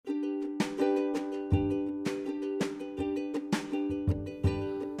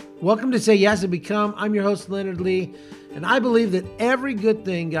Welcome to Say Yes and Become. I'm your host, Leonard Lee, and I believe that every good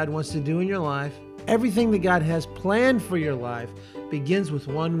thing God wants to do in your life, everything that God has planned for your life, begins with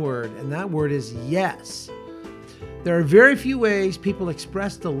one word, and that word is yes. There are very few ways people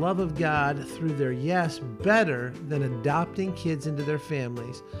express the love of God through their yes better than adopting kids into their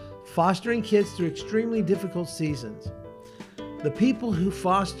families, fostering kids through extremely difficult seasons. The people who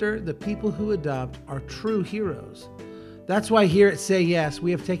foster, the people who adopt are true heroes. That's why here at Say Yes,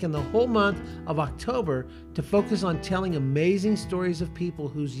 we have taken the whole month of October to focus on telling amazing stories of people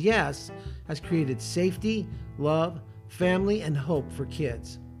whose yes has created safety, love, family, and hope for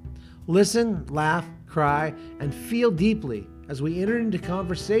kids. Listen, laugh, cry, and feel deeply as we enter into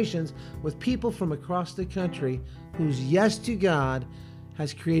conversations with people from across the country whose yes to God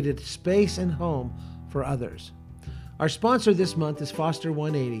has created space and home for others. Our sponsor this month is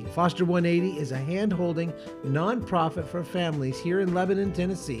Foster180. Foster180 is a hand-holding nonprofit for families here in Lebanon,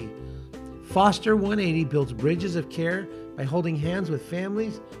 Tennessee. Foster180 builds bridges of care by holding hands with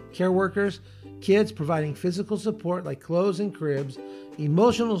families, care workers, kids, providing physical support like clothes and cribs,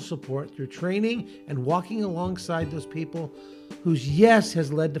 emotional support through training and walking alongside those people whose yes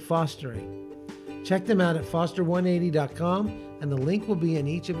has led to fostering. Check them out at foster180.com, and the link will be in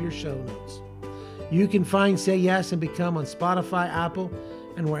each of your show notes. You can find Say Yes and Become on Spotify, Apple,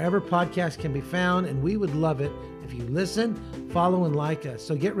 and wherever podcasts can be found, and we would love it if you listen, follow, and like us.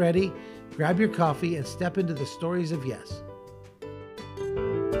 So get ready, grab your coffee, and step into the stories of yes.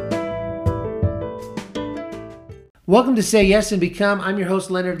 Welcome to Say Yes and Become. I'm your host,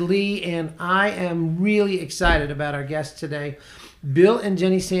 Leonard Lee, and I am really excited about our guest today. Bill and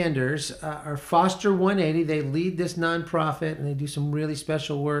Jenny Sanders are Foster180. They lead this nonprofit, and they do some really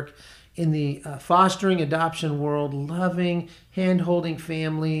special work in the fostering adoption world, loving, hand-holding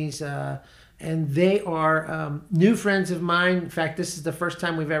families, and they are new friends of mine. In fact, this is the first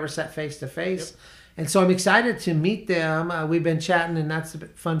time we've ever sat face-to-face, and so I'm excited to meet them. We've been chatting, and that's a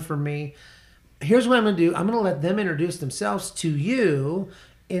bit fun for me. Here's what I'm going to do. I'm going to let them introduce themselves to you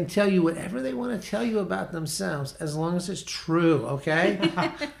and tell you whatever they want to tell you about themselves, as long as it's true, okay?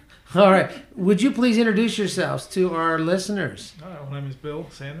 All right. Would you please introduce yourselves to our listeners? My name is Bill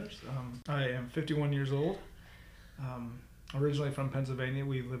Sanders. I am 51 years old. Originally from Pennsylvania.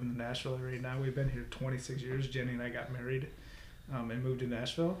 We live in the Nashville area now. We've been here 26 years. Jenny and I got married and moved to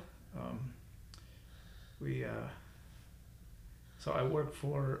Nashville. So I work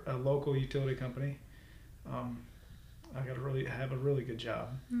for a local utility company. I have a really good job.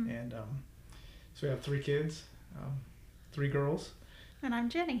 And so we have 3 kids, 3 girls. And I'm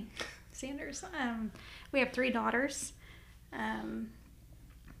Jenny Sanders. We have 3 daughters,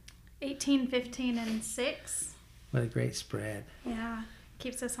 18, 15, and 6. What a great spread. Yeah,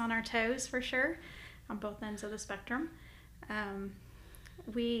 keeps us on our toes for sure, on both ends of the spectrum.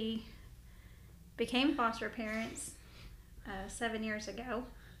 We became foster parents 7 years ago.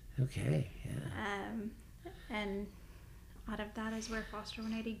 Okay, yeah. And out of that is where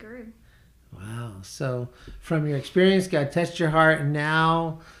Foster180 grew. Wow. So from your experience, God touched your heart, and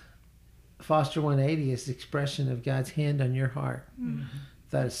now Foster180 is the expression of God's hand on your heart. Mm-hmm.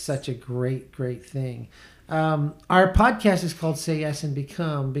 That is such a great, great thing. Our podcast is called Say Yes and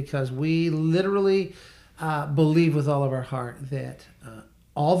Become because we literally believe with all of our heart that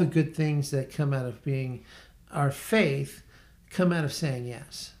all the good things that come out of being our faith come out of saying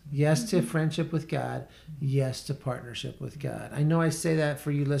yes. Yes to friendship with God. Yes to partnership with God. I know I say that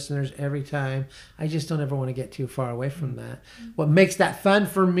for you listeners every time. I just don't ever want to get too far away from that. What makes that fun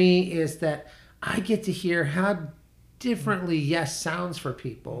for me is that I get to hear how differently yes sounds for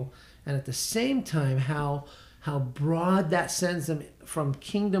people, and at the same time how broad that sends them from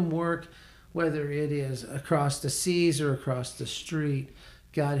kingdom work, whether it is across the seas or across the street.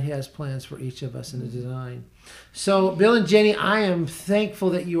 God has plans for each of us in a design. So, Bill and Jenny, I am thankful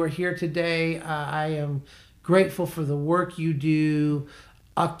that you are here today. I am grateful for the work you do.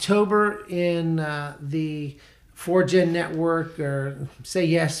 October in the 4Gen Network, or Say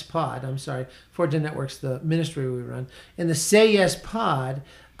Yes Pod, 4Gen Network's the ministry we run. And the Say Yes Pod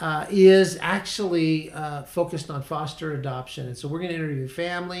is actually focused on foster adoption. And so we're going to interview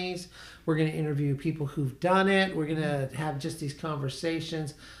families. We're going to interview people who've done it. We're going to have just these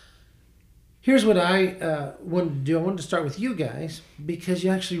conversations. Here's what I wanted to do. I wanted to start with you guys because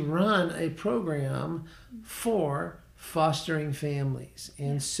you actually run a program for fostering families.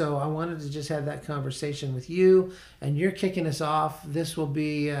 And so I wanted to just have that conversation with you, and you're kicking us off. This will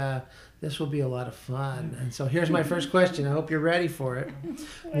be This will be a lot of fun. And so here's my first question. I hope you're ready for it.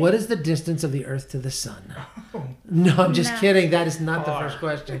 What is the distance of the Earth to the sun? No, I'm just kidding. That is not the first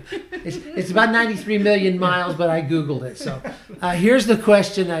question. It's about 93 million miles, but I Googled it. So here's the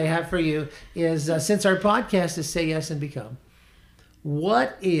question I have for you is, since our podcast is Say Yes and Become,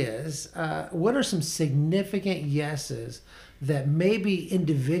 what are some significant yeses that maybe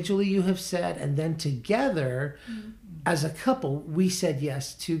individually you have said, and then together as a couple, we said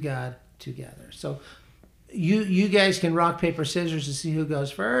yes to God together? So you guys can rock, paper, scissors to see who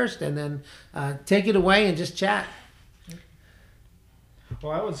goes first, and then take it away and just chat.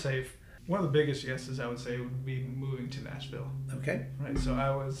 Well, I would say one of the biggest yeses I would say would be moving to Nashville. Okay. Right. So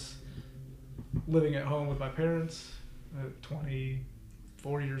I was living at home with my parents at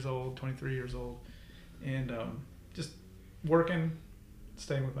 24 years old, 23 years old, and just working,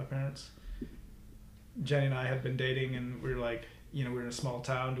 staying with my parents. Jenny and I had been dating, and we were like, we were in a small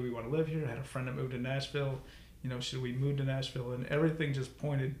town. Do we want to live here? I had a friend that moved to Nashville. Should we move to Nashville? And everything just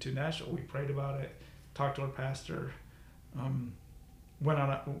pointed to Nashville. We prayed about it, talked to our pastor, we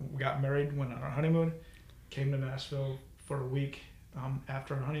got married, went on our honeymoon, came to Nashville for a week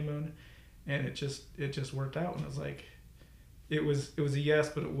after our honeymoon, and it just worked out. And it was like, it was a yes,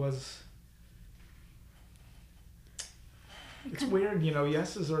 but it was. It's weird,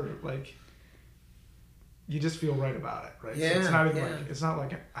 yeses are like, you just feel right about it, right? Yeah, so it's not even like, it's not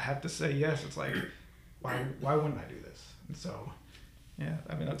like I have to say yes. It's like, why wouldn't I do this? And so, yeah,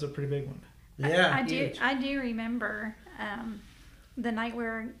 I mean, that's a pretty big one. Yeah, I do remember the night we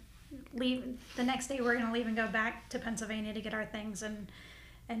were leaving. The next day we were going to leave and go back to Pennsylvania to get our things and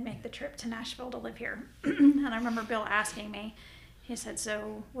make the trip to Nashville to live here. And I remember Bill asking me, he said,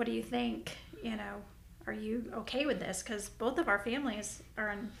 "So what do you think? Are you okay with this?" Because both of our families are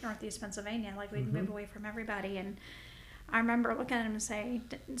in Northeast Pennsylvania. Like, we'd move away from everybody. And I remember looking at him and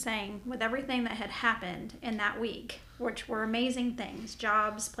saying, with everything that had happened in that week, which were amazing things,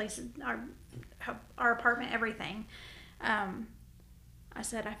 jobs, places, our apartment, everything, I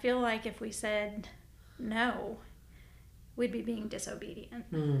said, I feel like if we said no, we'd be being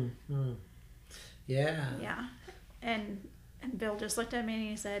disobedient. Mm-hmm. Yeah. Yeah. And Bill just looked at me and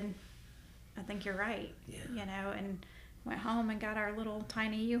he said, I think you're right. Yeah. And went home and got our little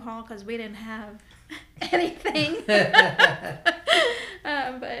tiny U-Haul because we didn't have anything.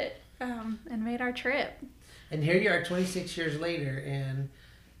 And made our trip. And here you are 26 years later, and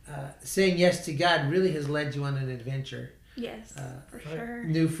saying yes to God really has led you on an adventure. Yes, for sure.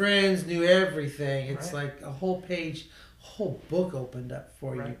 New friends, new everything. It's Right. like a whole book opened up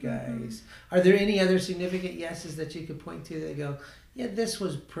for you Right. guys. Mm-hmm. Are there any other significant yeses that you could point to that go, yeah, this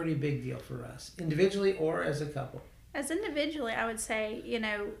was a pretty big deal for us, individually or as a couple? As individually, I would say,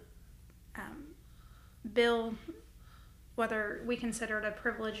 Bill, whether we consider it a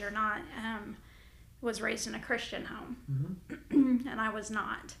privilege or not, was raised in a Christian home, Mm-hmm. and I was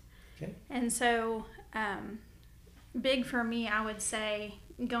not. Okay. And so, big for me, I would say,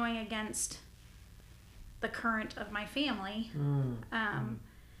 going against the current of my family.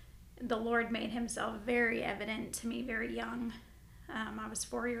 The Lord made himself very evident to me very young. I was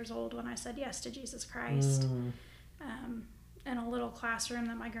 4 years old when I said yes to Jesus Christ. In a little classroom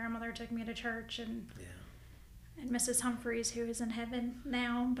that my grandmother took me to church, and Mrs. Humphreys, who is in heaven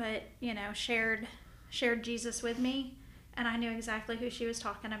now, but shared Jesus with me, and I knew exactly who she was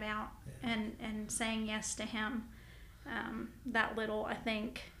talking about, and saying yes to him. That little, I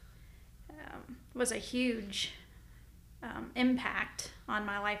think, was a huge impact on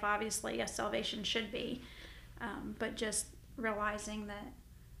my life. Obviously, yes, salvation should be, but just realizing that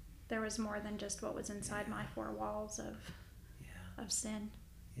there was more than just what was inside my four walls of sin.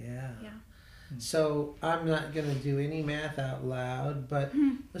 Yeah. Yeah. So I'm not going to do any math out loud, but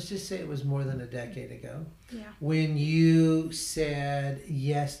let's just say it was more than a decade ago. Yeah. When you said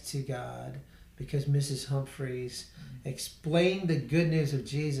yes to God because Mrs. Humphreys explained the good news of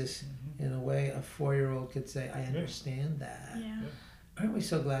Jesus in a way a 4-year-old could say, I understand that. Yeah. Aren't we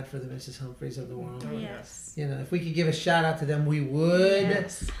so glad for the Mrs. Humphreys of the world? Oh, Yes. If we could give a shout out to them, we would.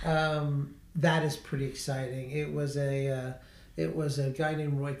 Yes. That is pretty exciting. It was a guy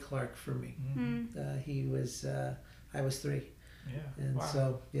named Roy Clark for me. He was, I was 3. Yeah. And Wow.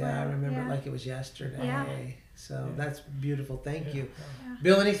 so, I remember it Yeah. like it was yesterday. Yeah. So that's beautiful. Thank you. Yeah.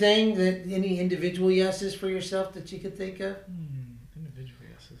 Bill, any individual yeses for yourself that you could think of? Individual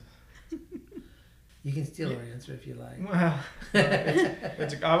yeses. You can steal our answer if you like. Well,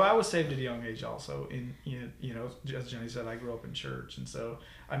 I was saved at a young age also. As Jenny said, I grew up in church, and so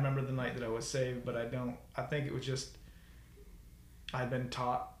I remember the night that I was saved, but I think it was just, I'd been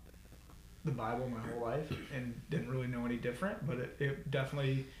taught the Bible my whole life and didn't really know any different, but it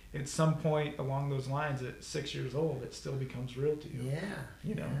definitely, at some point along those lines, at 6 years old, it still becomes real to you. Yeah.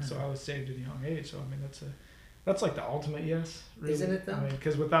 You know, so I was saved at a young age. So, I mean, that's like the ultimate yes, really. Isn't it, though? I mean,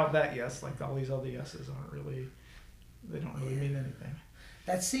 because without that yes, like all these other yeses they don't really mean anything.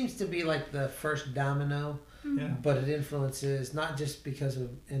 That seems to be like the first domino, Yeah. but it influences not just because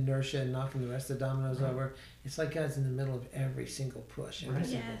of inertia and knocking the rest of the dominoes Right. over. It's like God's in the middle of every single push, every Right.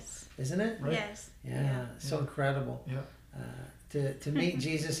 single, Yes. isn't it? Right. Yes. Yeah, so Yeah. incredible. Yeah. To meet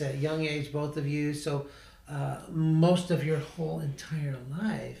Jesus at a young age, both of you. So most of your whole entire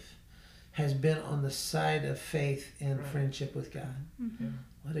life has been on the side of faith and Right. friendship with God. Mm-hmm. Yeah.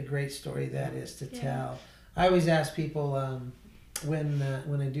 What a great story that is to Yeah. tell. I always ask people when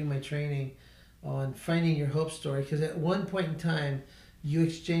I do my training on finding your hope story, because at one point in time you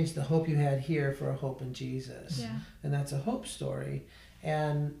exchanged the hope you had here for a hope in Jesus, Yeah. and that's a hope story.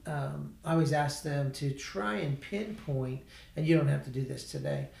 And I always ask them to try and pinpoint, and you don't have to do this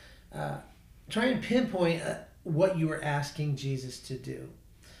today, try and pinpoint what you were asking Jesus to do,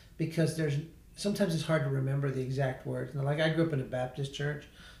 because sometimes it's hard to remember the exact words. Now, like I grew up in a Baptist church,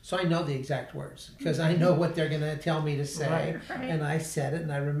 so I know the exact words because I know what they're going to tell me to say, Right. and I said it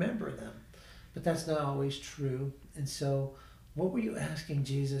and I remember them. But that's not always true. And so, what were you asking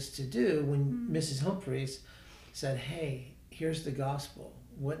Jesus to do when Mrs. Humphreys said, "Hey, here's the gospel"?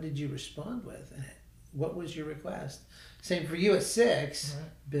 What did you respond with? What was your request? Same for you at 6, Right.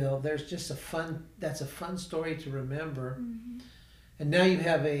 Bill. There's just that's a fun story to remember. Mm-hmm. And now you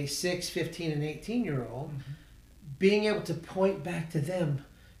have a 6, 15, and 18-year-old being able to point back to them.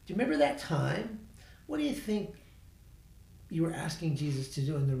 Do you remember that time? What do you think you were asking Jesus to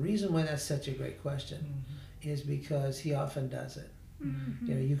do? And the reason why that's such a great question is because he often does it. Mm-hmm.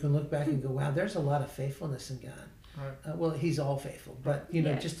 You know, you can look back and go, wow, there's a lot of faithfulness in God. Right. Well, he's all faithful. But, you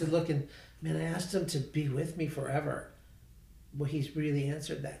know, Yes. just to look and, man, I asked him to be with me forever. Well, he's really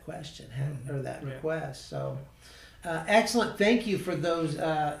answered that question or that Yeah. request. So, excellent. Thank you for those.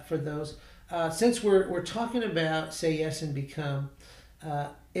 Since we're talking about say yes and become,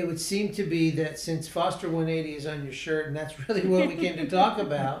 it would seem to be that since Foster180 is on your shirt, and that's really what we came to talk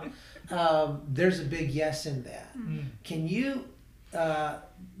about, there's a big yes in that. Mm. Can you?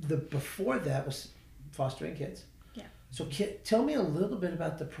 Before that was fostering kids. Yeah. So tell me a little bit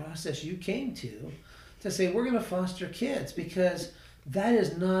about the process you came to say we're going to foster kids, because that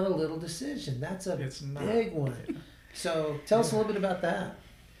is not a little decision. That's a It's not. big one. So tell us a little bit about that.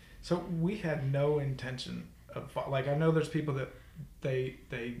 So we had no intention of like, I know there's people that they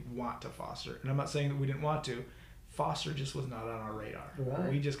want to foster, and I'm not saying that we didn't want to. Foster just was not on our radar.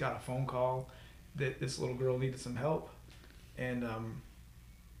 Right. We just got a phone call that this little girl needed some help, and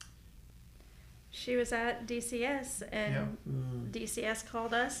She was at DCS, and Yeah. DCS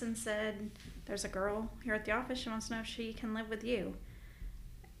called us and said, "There's a girl here at the office. She wants to know if she can live with you."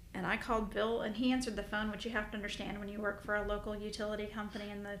 And I called Bill, and he answered the phone, which you have to understand when you work for a local utility company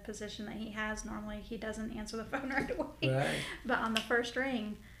in the position that he has. Normally, he doesn't answer the phone right away. Right. But on the first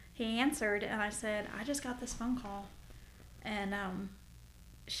ring, he answered, and I said, "I just got this phone call, and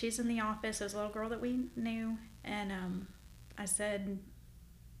she's in the office. There's a little girl that we knew, and I said,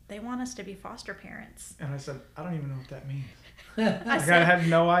 they want us to be foster parents." I said, I don't even know what that means. I Like, I said, had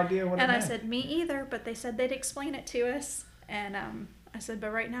no idea what it and I meant. said, "Me either," but they said they'd explain it to us. And I said,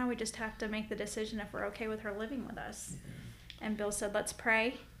 "But right now we just have to make the decision if we're okay with her living with us." And Bill said, "Let's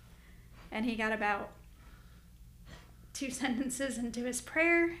pray." And he got about 2 sentences into his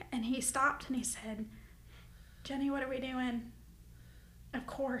prayer, and he stopped and he said, "Jenny, what are we doing? Of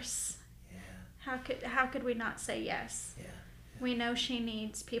course. Yeah. How could we not say yes? Yeah. We know she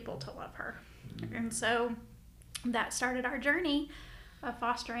needs people to love her." And so that started our journey of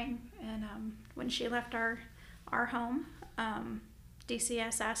fostering. And when she left our home,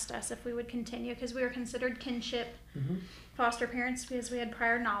 DCS asked us if we would continue, because we were considered kinship foster parents because we had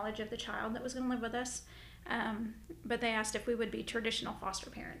prior knowledge of the child that was going to live with us. But they asked if we would be traditional foster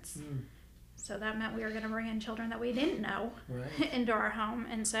parents. So that meant we were going to bring in children that we didn't know Right. into our home.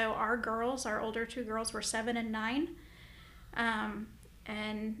 And so our girls, our older 2 girls, were 7 and 9.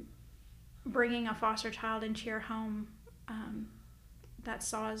 And bringing a foster child into your home, that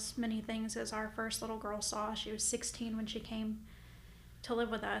saw as many things as our first little girl saw. She was 16 when she came to live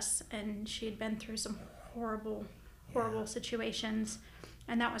with us, and she had been through some horrible situations,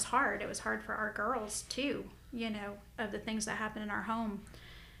 and that was hard. It was hard for our girls too, you know, of the things that happened in our home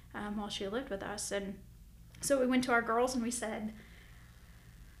while she lived with us. And so we went to our girls and we said,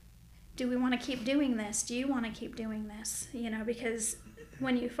 "Do we want to keep doing this? Do you want to keep doing this?" You know, because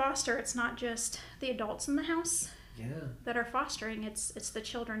when you foster, it's not just the adults in the house Yeah. that are fostering, it's the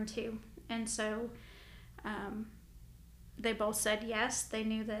children too. And so they both said yes. They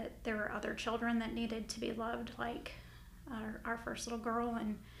knew that there were other children that needed to be loved, like our first little girl.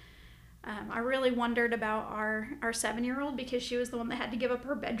 And I really wondered about our 7-year-old, because she was the one that had to give up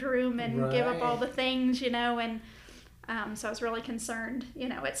her bedroom and give up all the things, and so I was really concerned,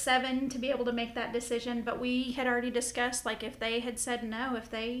 at 7 to be able to make that decision. But we had already discussed, like, if they had said no, if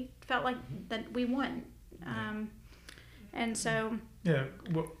they felt like that we won. And so... Yeah,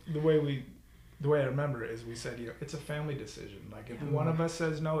 well, the way I remember it is we said, it's a family decision. Like, if one of us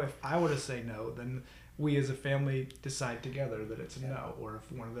says no, if I were to say no, then we as a family decide together that it's a no. Or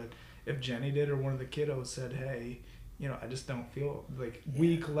if Jenny did, or one of the kiddos said, hey, I just don't feel like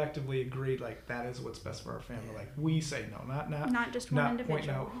we collectively agreed, like, that is what's best for our family. Yeah. Like, we say no, not just one individual. Not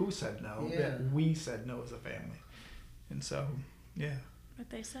pointing out who said no, that we said no as a family. And so, yeah. But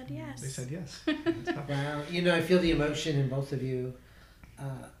they said yes. They said yes. Wow. I feel the emotion in both of you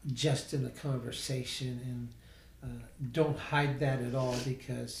just in the conversation, and don't hide that at all,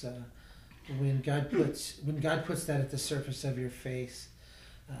 because when God puts that at the surface of your face,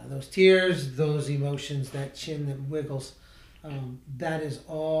 those tears, those emotions, that chin that wiggles, that is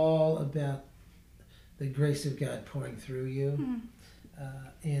all about the grace of God pouring through you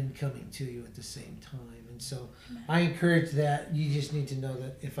and coming to you at the same time. And so I encourage that. You just need to know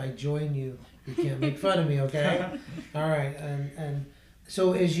that if I join you, you can't make fun of me, okay? All right. And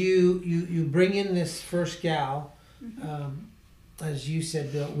so as you bring in this first gal, as you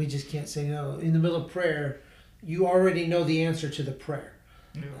said, Bill, we just can't say no. In the middle of prayer, you already know the answer to the prayer.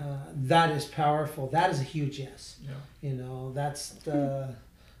 Yeah. That is powerful. That is a huge yes. Yeah.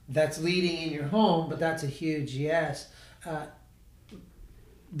 That's leading in your home, but that's a huge yes.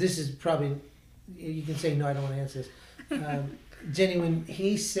 This is probably, you can say no, I don't want to answer this. Jenny, when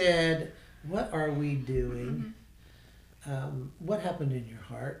he said, "What are we doing?" What happened in your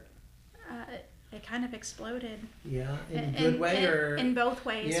heart? It kind of exploded. Yeah, in a good way, or in both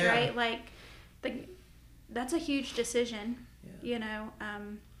ways, right? Like, that's a huge decision. Yeah.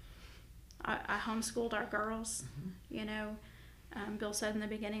 I homeschooled our girls. Bill said in the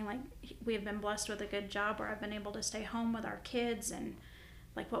beginning, like, we have been blessed with a good job where I've been able to stay home with our kids, and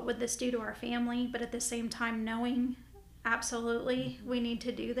like, what would this do to our family? But at the same time, knowing absolutely we need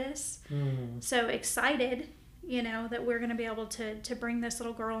to do this. So excited, that we're going to be able to bring this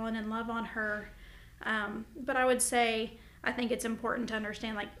little girl in and love on her. But I would say, I think it's important to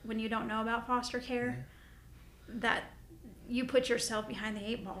understand, like, when you don't know about foster care, that you put yourself behind the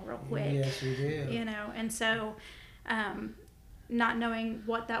 8 ball real quick. Yes, we do. And so not knowing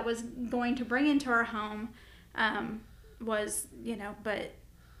what that was going to bring into our home was, but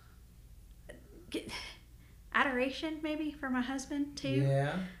adoration maybe for my husband too.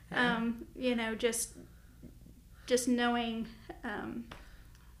 Yeah. Just knowing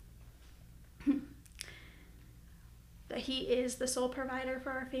that he is the sole provider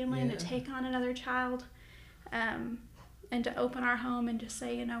for our family, and to take on another child, and to open our home and just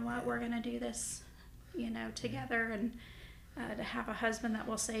say, what, we're going to do this, together, and to have a husband that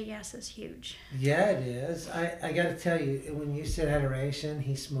will say yes is huge. Yeah, it is. I got to tell you, when you said adoration,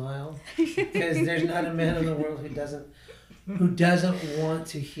 he smiled, because there's not a man in the world who doesn't want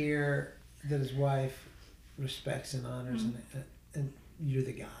to hear that his wife respects and honors, and you're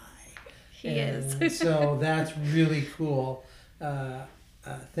the guy. He is. So that's really cool.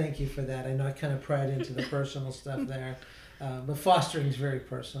 Thank you for that. I know I kind of pried into the personal stuff there, but fostering is very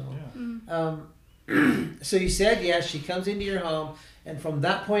personal. Yeah. So you said yes, she comes into your home, and from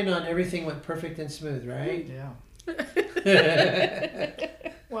that point on, everything went perfect and smooth, right? Yeah.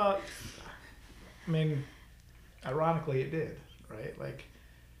 Well, I mean, ironically, it did, right? Like,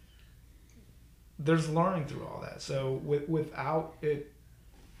 there's learning through all that. So without it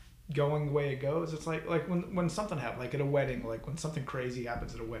going the way it goes, it's like when something happens, like at a wedding, like when something crazy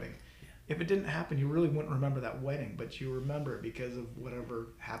happens at a wedding, if it didn't happen, you really wouldn't remember that wedding, but you remember it because of whatever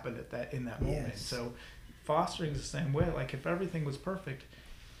happened in that moment. Yes. So fostering is the same way. Like, if everything was perfect,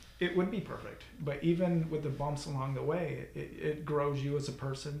 it would be perfect. But even with the bumps along the way, it grows you as a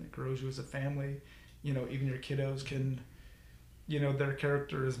person. It grows you as a family. Even your kiddos can, their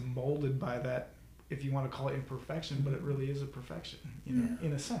character is molded by that, if you want to call it imperfection, but it really is a perfection,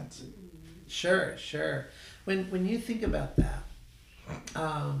 in a sense. Sure. When you think about that,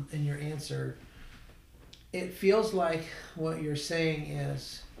 in your answer, it feels like what you're saying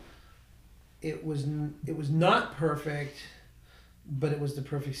is it was not perfect, but it was the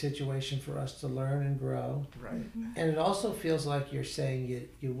perfect situation for us to learn and grow. Right. And it also feels like you're saying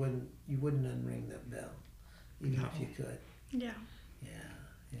you wouldn't unring that bell, even if you could. Yeah.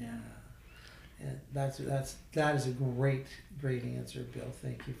 And that is a great answer, Bill.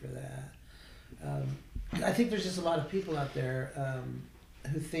 Thank you for that. I think there's just a lot of people out there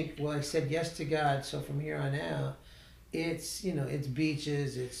who think, well, I said yes to God, so from here on out, it's it's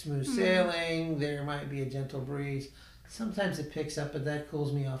beaches, it's smooth sailing. There might be a gentle breeze. Sometimes it picks up, but that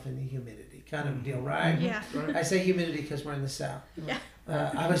cools me off in the humidity kind of deal, right? Yeah. Right. I say humidity because we're in the South. Yeah.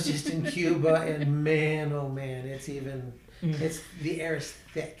 I was just in Cuba, and man, oh man, it's the air is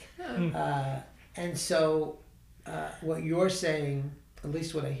thick. And so, what you're saying, at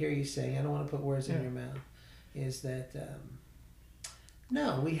least what I hear you saying, I don't want to put words in your mouth, is that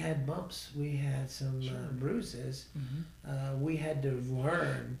no, we had bumps, we had some bruises, we had to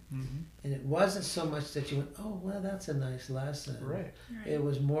learn, and it wasn't so much that you went, oh well, that's a nice lesson. Right. It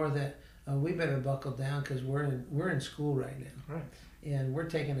was more that we better buckle down because we're in school right now. Right. And we're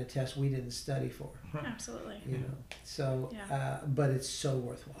taking a test we didn't study for. Absolutely. So, but it's so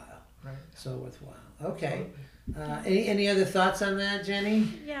worthwhile. Right. So worthwhile. Okay. Any other thoughts on that, Jenny?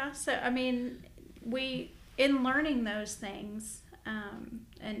 Yeah. So I mean, in learning those things,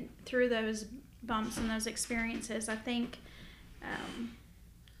 and through those bumps and those experiences, I think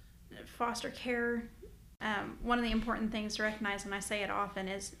foster care. One of the important things to recognize, and I say it often,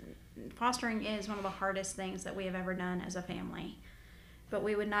 is fostering is one of the hardest things that we have ever done as a family. But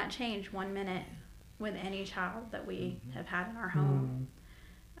we would not change 1 minute with any child that we have had in our home.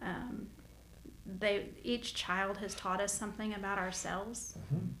 Each child has taught us something about ourselves,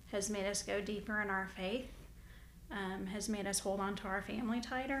 has made us go deeper in our faith, has made us hold on to our family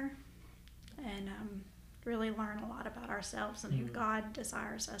tighter, and really learn a lot about ourselves and who God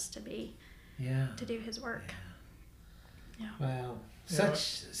desires us to be, to do His work. Yeah. Wow.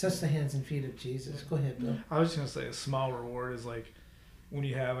 Such the hands and feet of Jesus. Go ahead, Bill. I was just going to say a small reward is like when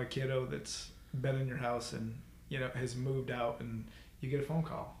you have a kiddo that's been in your house and, has moved out, and you get a phone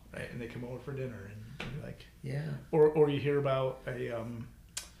call, right? And they come over for dinner, and you're like, or you hear about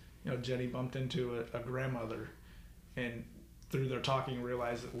Jenny bumped into a grandmother, and through their talking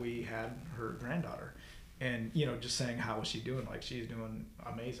realized that we had her granddaughter, and, just saying, how is she doing? Like, she's doing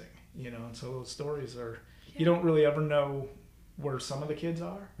amazing, and so those stories are, you don't really ever know where some of the kids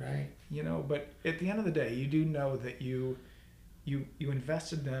are, right? But at the end of the day, you do know that you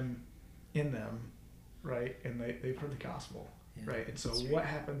invested in them, right? And they've heard the gospel, right? And so what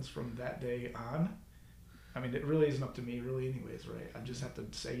happens from that day on, I mean, it really isn't up to me really anyways, right? I just have to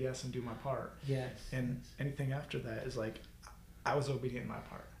say yes and do my part. Yes. And anything after that is like, I was obedient in my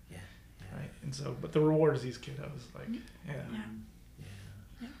part. Yeah. Right? And so, but the reward is these kiddos, like,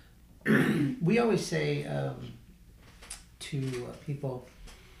 We always say to people,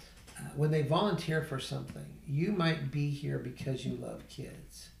 when they volunteer for something, you might be here because you love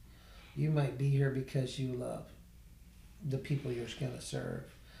kids. You might be here because you love the people you're going to serve.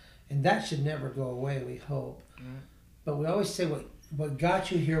 And that should never go away, we hope. But we always say what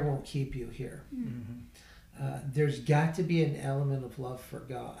got you here won't keep you here. There's got to be an element of love for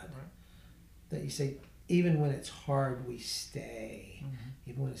God. That you say, even when it's hard, we stay.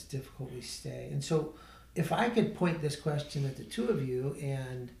 Even when it's difficult, we stay. And so if I could point this question at the two of you,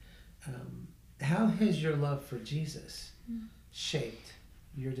 and how has your love for Jesus shaped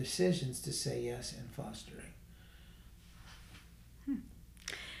your decisions to say yes in fostering?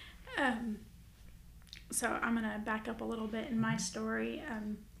 So I'm going to back up a little bit in my story.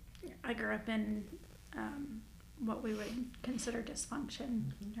 I grew up in what we would consider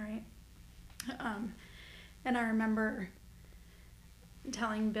dysfunction, right? And I remember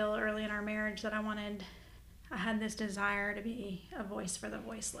telling Bill early in our marriage that I had this desire to be a voice for the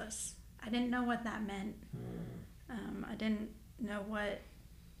voiceless. I didn't know what that meant. I didn't know what,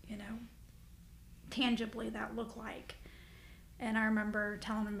 tangibly that looked like. And I remember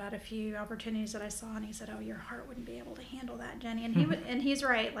telling him about a few opportunities that I saw, and he said, "Oh, your heart wouldn't be able to handle that, Jenny." And he's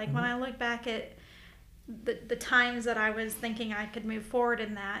right. Like when I look back at the times that I was thinking I could move forward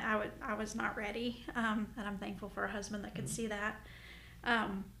in that, I was not ready. And I'm thankful for a husband that could see that.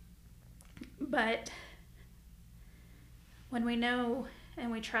 But when we know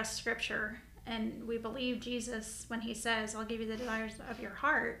and we trust Scripture and we believe Jesus when He says, "I'll give you the desires of your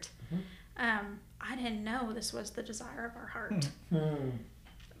heart," I didn't know this was the desire of our heart.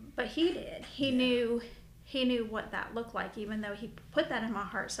 But He did. He knew what that looked like, even though He put that in my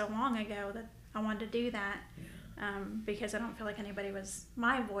heart so long ago that I wanted to do that. Because I don't feel like anybody was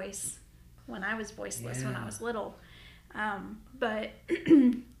my voice when I was voiceless when I was little. But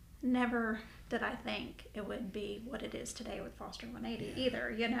never did I think it would be what it is today with Foster180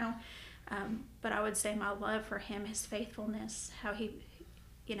 either, But I would say my love for Him, His faithfulness, how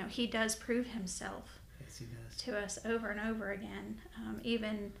He does prove Himself Yes, He does. to us over and over again.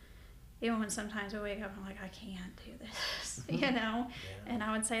 Even even when sometimes we wake up, I'm like, I can't do this, you know? And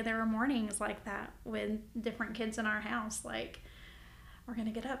I would say there were mornings like that with different kids in our house, like, we're going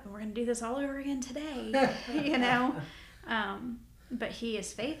to get up and we're going to do this all over again today, you know? But he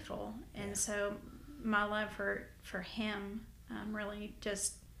is faithful. And so my love for him really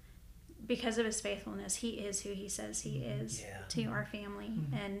just, because of his faithfulness, he is who he says he is to our family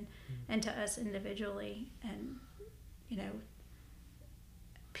and to us individually. And, you know,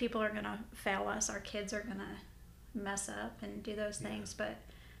 people are going to fail us. Our kids are going to mess up and do those things. But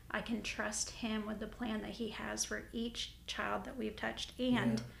I can trust him with the plan that he has for each child that we've touched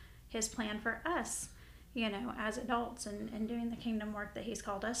and his plan for us, you know, as adults and doing the kingdom work that he's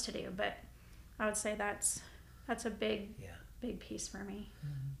called us to do. But I would say that's a big piece for me.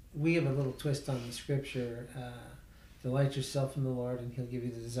 We have a little twist on the scripture. Delight yourself in the Lord and he'll give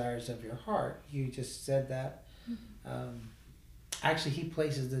you the desires of your heart. You just said that. Actually, he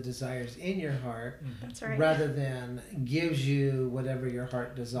places the desires in your heart That's right. rather than gives you whatever your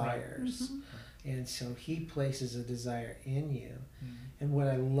heart desires. And so he places a desire in you. And what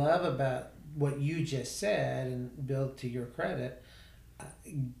I love about what you just said, and Bill, to your credit,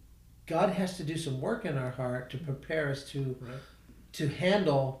 God has to do some work in our heart to prepare us to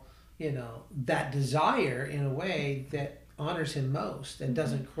handle, you know, that desire in a way that honors him most and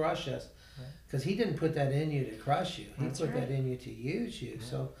doesn't crush us. Because he didn't put that in you to crush you. He put that in you to use you.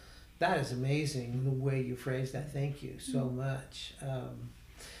 So that is amazing, the way you phrase that. Thank you so much.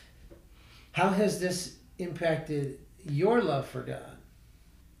 How has this impacted your love for God?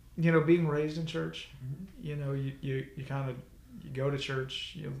 You know, being raised in church, you know, you kind of, you go to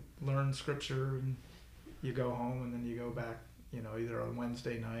church, you learn scripture, and you go home, and then you go back, you know, either on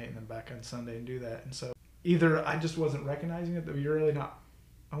Wednesday night and then back on Sunday and do that. And so either I just wasn't recognizing it, that you're really not,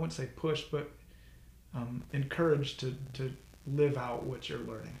 I wouldn't say pushed, but encouraged to live out what you're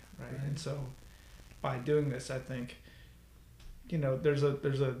learning, right? And so by doing this, I think, you know, there's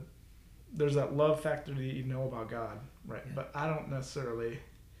that love factor that you know about God, right? But I don't necessarily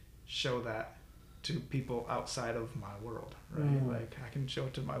show that to people outside of my world, right? Like I can show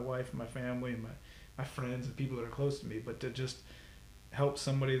it to my wife and my family and my friends and people that are close to me, but to just help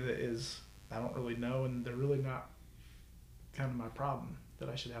somebody that is, I don't really know, and they're really not kind of my problem, that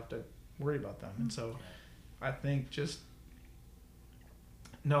I should have to worry about them. And so I think just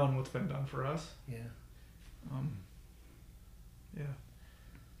knowing what's been done for us,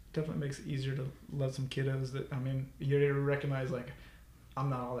 definitely makes it easier to love some kiddos that, I mean, you recognize, like, I'm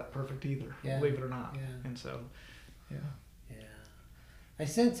not all that perfect either, believe it or not. And so I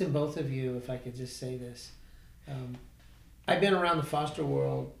sense in both of you, if I could just say this, I've been around the foster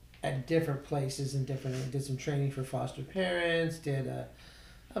world at different places and did some training for foster parents, did a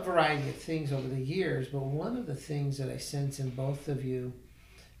variety of things over the years. But one of the things that I sense in both of you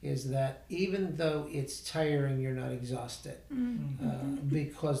is that even though it's tiring, you're not exhausted,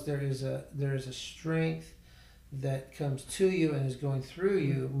 because there is a strength that comes to you and is going through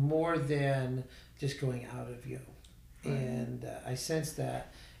you more than just going out of you. And I sense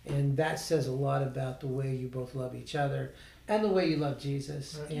that, and that says a lot about the way you both love each other and the way you love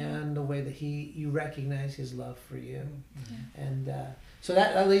Jesus and the way that you recognize his love for you. And so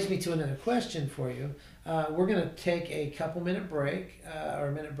that leads me to another question for you. We're going to take a couple-minute break, or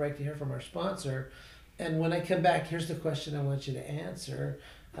a minute break to hear from our sponsor. And when I come back, here's the question I want you to answer.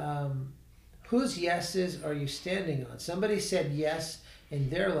 Whose yeses are you standing on? Somebody said yes in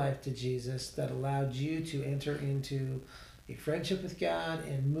their life to Jesus that allowed you to enter into a friendship with God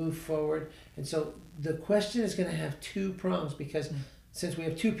and move forward. And so the question is going to have two prongs, because since we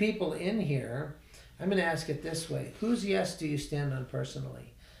have two people in here, I'm going to ask it this way. Whose yes do you stand on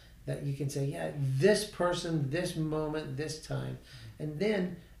personally? That you can say, yeah, this person, this moment, this time. And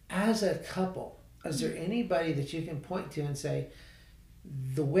then as a couple, is there anybody that you can point to and say,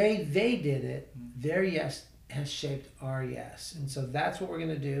 the way they did it, their yes has shaped our yes? And so that's what we're going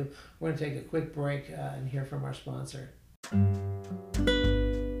to do. We're going to take a quick break and hear from our sponsor.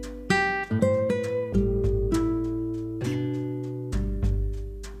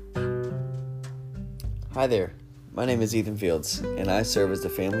 Hi there, my name is Ethan Fields, and I serve as the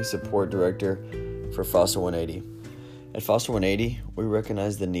Family Support Director for Foster180. At Foster180, we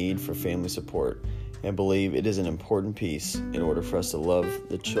recognize the need for family support and believe it is an important piece in order for us to love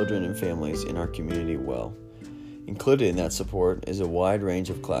the children and families in our community well. Included in that support is a wide range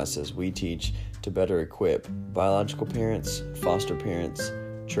of classes we teach to better equip biological parents, foster parents,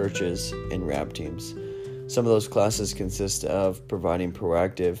 churches, and RAP teams. Some of those classes consist of providing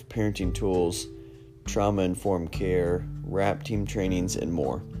proactive parenting tools, trauma-informed care, RAP team trainings, and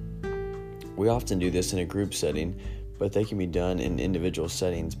more. We often do this in a group setting, but they can be done in individual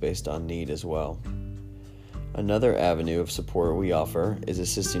settings based on need as well. Another avenue of support we offer is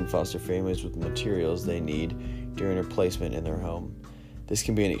assisting foster families with materials they need during a placement in their home. This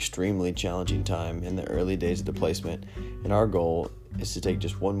can be an extremely challenging time in the early days of the placement, and our goal is to take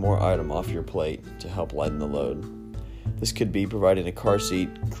just one more item off your plate to help lighten the load. This could be providing a car seat,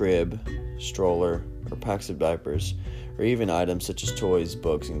 crib, stroller, or packs of diapers, or even items such as toys,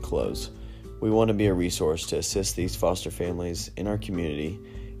 books, and clothes. We want to be a resource to assist these foster families in our community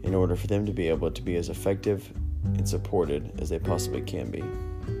in order for them to be able to be as effective and supported as they possibly can be.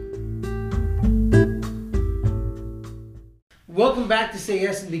 Welcome back to Say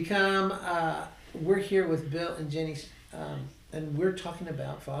Yes and Become. We're here with Bill and Jenny, and we're talking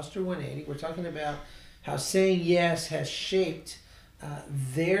about Foster180. We're talking about how saying yes has shaped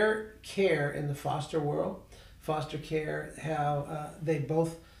their care in the foster world, foster care, how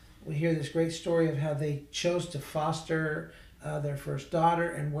we hear this great story of how they chose to foster their first daughter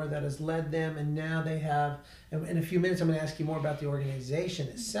and where that has led them. And now they have, in a few minutes, I'm going to ask you more about the organization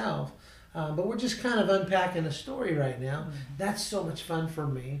itself. But we're just kind of unpacking a story right now. That's so much fun for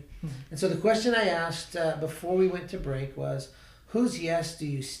me. And so the question I asked before we went to break was, whose yes do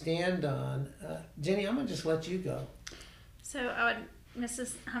you stand on? Jenny, I'm going to just let you go. So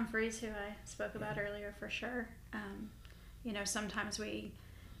Mrs. Humphreys, who I spoke about earlier, for sure. Sometimes we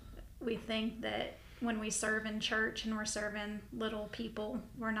think that when we serve in church and we're serving little people,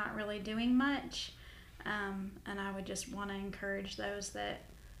 we're not really doing much. And I would just want to encourage those that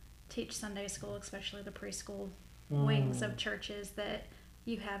teach Sunday school, especially the preschool wings of churches, that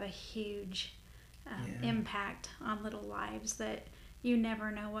you have a huge impact on little lives, that you never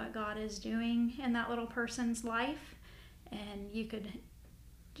know what God is doing in that little person's life. And you could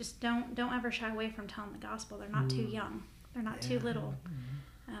just don't ever shy away from telling the gospel. They're not too young. They're not too little.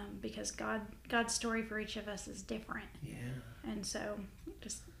 Because God's story for each of us is different. Yeah. And so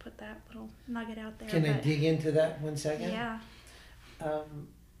just put that little nugget out there. Can I dig into that 1 second? Yeah.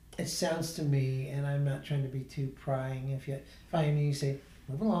 It sounds to me, and I'm not trying to be too prying, if I am you say,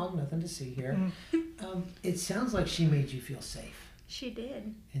 move along, nothing to see here. It sounds like she made you feel safe. She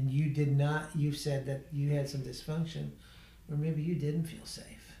did. And you did not, you said that you had some dysfunction, or maybe you didn't feel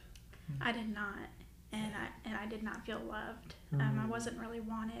safe. I did not. And I did not feel loved. I wasn't really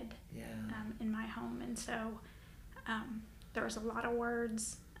wanted in my home. And so there was a lot of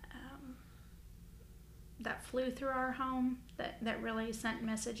words that flew through our home that really sent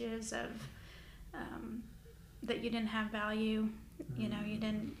messages of that you didn't have value.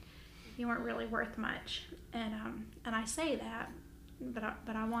 You weren't really worth much. And I say that,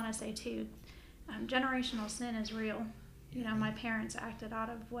 but I want to say too, generational sin is real. My parents acted out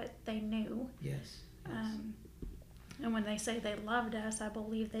of what they knew. Yes. And when they say they loved us, I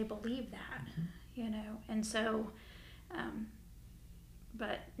believe they believe that, and so,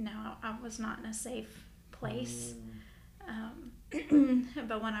 but no, I was not in a safe place.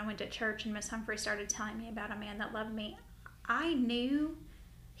 But when I went to church and Miss Humphrey started telling me about a man that loved me, I knew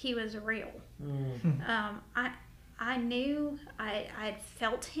he was real. I knew I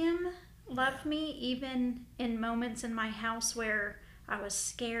felt him love me, even in moments in my house where I was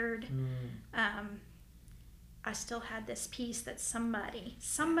scared. I still had this peace that somebody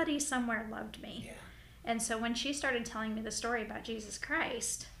somewhere loved me. Yeah. And so when she started telling me the story about Jesus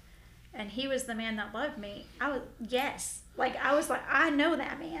Christ, and he was the man that loved me, I was like, I know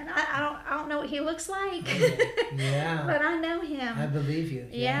that man. I don't know what he looks like. Yeah. But I know him. I believe you.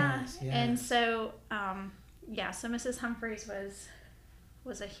 Yeah. Yes. And so so Mrs. Humphreys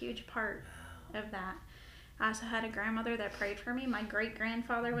was a huge part of that. I also had a grandmother that prayed for me. My great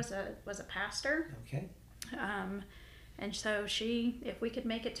grandfather was a pastor. Okay. And so if we could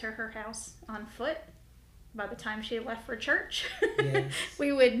make it to her house on foot by the time she left for church, yes.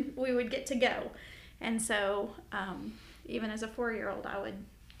 we would get to go. And so even as a 4-year-old, I would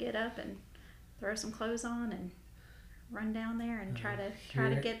get up and throw some clothes on and run down there and try to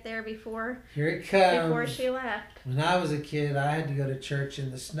get there before she left. When I was a kid, I had to go to church in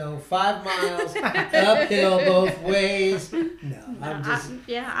the snow 5 miles uphill both ways.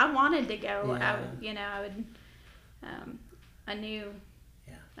 I wanted to go. Yeah. I knew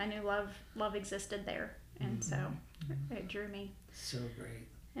love existed there, and so it drew me. So great.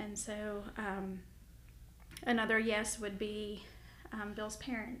 And so another yes would be Bill's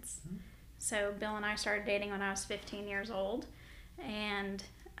parents. So Bill and I started dating when I was 15 years old, and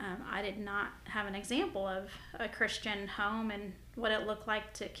I did not have an example of a Christian home and what it looked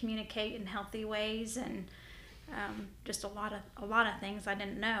like to communicate in healthy ways, and just a lot of things I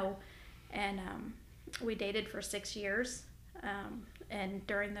didn't know. And we dated for 6 years. And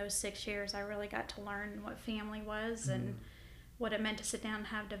during those 6 years, I really got to learn what family was and what it meant to sit down and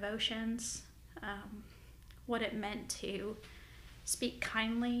have devotions, what it meant to speak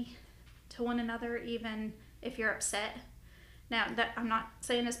kindly to one another, even if you're upset. Now, that I'm not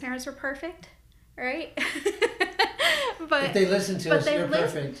saying his parents were perfect, right? But if they listen to us, you're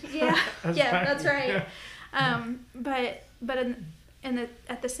perfect. Yeah, that's right. But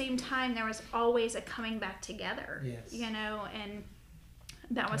at the same time, there was always a coming back together. Yes. And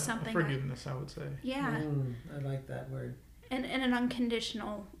that was something. Forgiveness, I would say. Yeah. I like that word. And an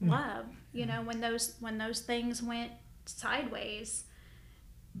unconditional love. When those things went sideways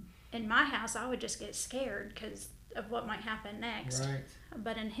in my house, I would just get scared because of what might happen next. Right.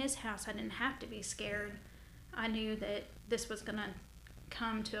 But in his house, I didn't have to be scared. I knew that this was going to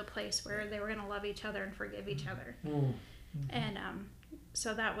come to a place where they were going to love each other and forgive each other. And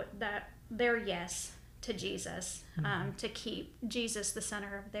so that their yes to Jesus, to keep Jesus the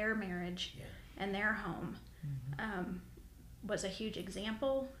center of their marriage and their home, was a huge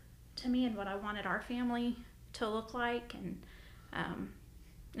example to me and what I wanted our family to look like.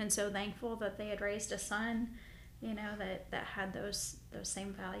 And so thankful that they had raised a son, that had those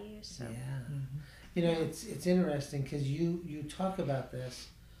same values. So. Yeah. It's interesting because you talk about this.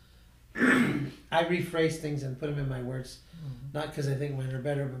 I rephrase things and put them in my words, not because I think mine are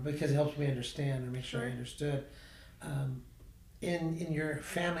better, but because it helps me understand and make sure I understood. In your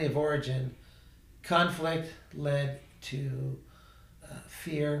family of origin, conflict led to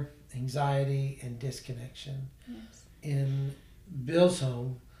fear, anxiety, and disconnection. Yes. In Bill's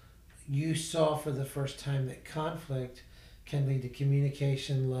home, you saw for the first time that conflict can lead to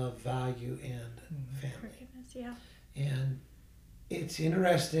communication, love, value, and family. Forgiveness, yeah. And it's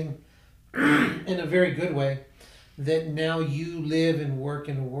interesting, in a very good way, that now you live and work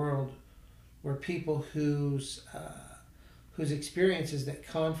in a world where people whose experience is that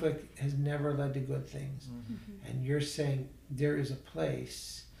conflict has never led to good things. And you're saying there is a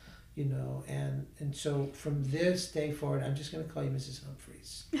place, and so from this day forward, I'm just going to call you Mrs.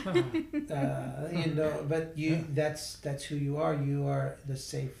 Humphreys. But that's who you are. You are the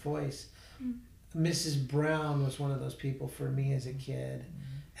safe voice. Mrs. Brown was one of those people for me as a kid.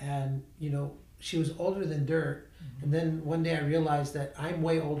 And, she was older than dirt. And then one day I realized that I'm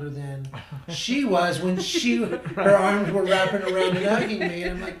way older than she was when her arms were wrapping around and hugging me.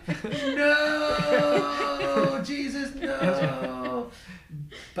 And I'm like, no, Jesus, no.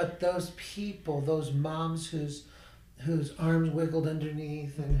 But those people, those moms whose arms wiggled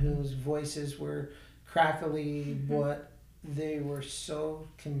underneath and whose voices were crackly, but they were so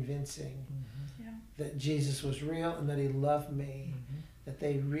convincing that Jesus was real and that he loved me, that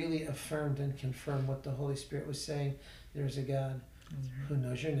they really affirmed and confirmed what the Holy Spirit was saying. There's a God who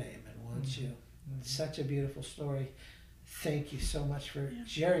knows your name and wants you. It's such a beautiful story. Thank you so much for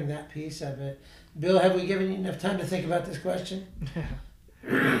sharing that piece of it. Bill, have we given you enough time to think about this question?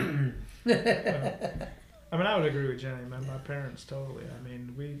 I would agree with Jenny, man. My parents, totally.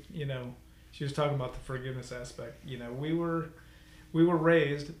 She was talking about the forgiveness aspect. We were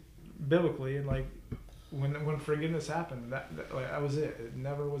raised biblically, and when forgiveness happened, that was it. It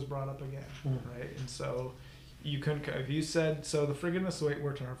never was brought up again, right? And so you couldn't. If you said so, the forgiveness, the way it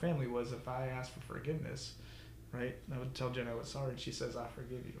worked in our family was if I asked for forgiveness, right, I would tell Jenny I was sorry, and she says I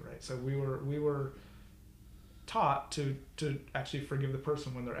forgive you, right? So we were taught to actually forgive the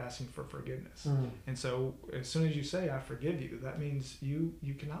person when they're asking for forgiveness. And so as soon as you say I forgive you, that means you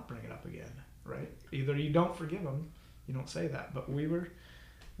cannot bring it up again, right? Either you don't forgive them, you don't say that. But we were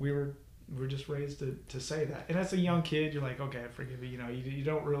just raised to say that. And as a young kid, you're like, okay, I forgive you. You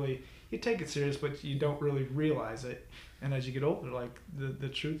don't really, you take it serious, but you don't really realize it. And as you get older, the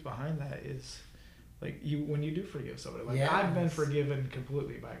truth behind that is when you do forgive somebody, I've been forgiven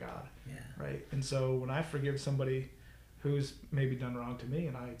completely by God. Right. And so when I forgive somebody who's maybe done wrong to me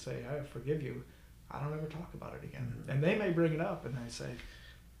and I say, I forgive you, I don't ever talk about it again. And they may bring it up and I say,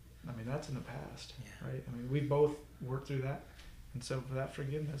 that's in the past. Right. We both worked through that. And so for that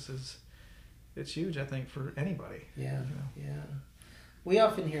forgiveness it's huge, I think, for anybody. Yeah. We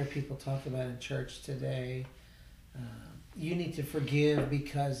often hear people talk about in church today, you need to forgive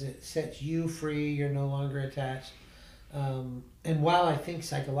because it sets you free, you're no longer attached. And while I think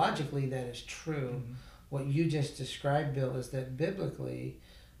psychologically that is true, what you just described, Bill, is that biblically,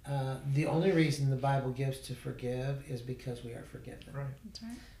 the only reason the Bible gives to forgive is because we are forgiven. Right. That's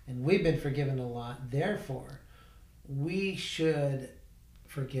right. And we've been forgiven a lot. Therefore, we should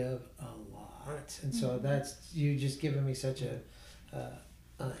forgive a lot. Right. And so that's, you just given me such a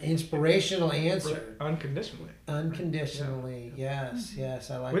inspirational answer. Unconditionally. Unconditionally, yes,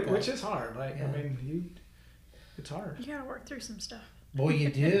 I like that. Which is hard. It's hard. You gotta work through some stuff. Boy, you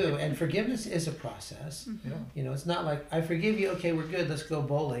do. And forgiveness is a process. Yeah. You know, it's not like, I forgive you, okay, we're good, let's go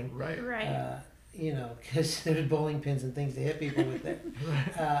bowling. Right. Right. You know, because there's bowling pins and things to hit people with it.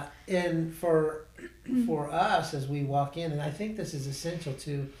 Right. And for us, as we walk in, and I think this is essential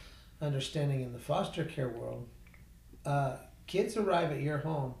to understanding in the foster care world, kids arrive at your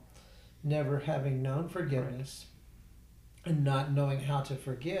home never having known forgiveness and not knowing how to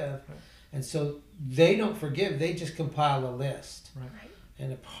forgive. Right. And so they don't forgive, they just compile a list. Right.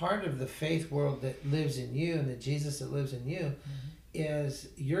 And a part of the faith world that lives in you and the Jesus that lives in you is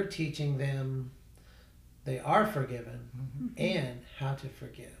you're teaching them they are forgiven and how to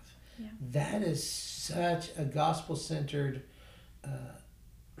forgive. Yeah. That is such a gospel-centered,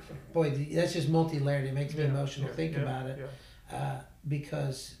 boy, that's just multi-layered. It makes me emotional to think about it.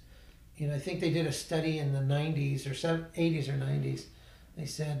 Because, you know, I think they did a study in the 90s or 80s or 90s. They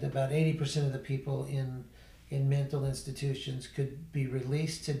said about 80% of the people in mental institutions could be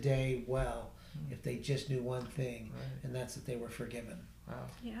released today if they just knew one thing, and that's that they were forgiven. Wow.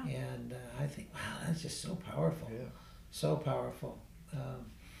 Yeah. And I think, wow, that's just so powerful. Yeah. So powerful.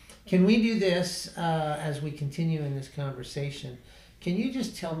 Can we do this as we continue in this conversation? Can you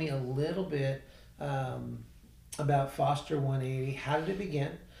just tell me a little bit about Foster180? How did it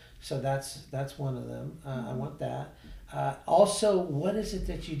begin? So that's one of them. I want that. Also, what is it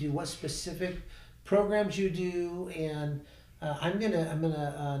that you do? What specific programs you do? And I'm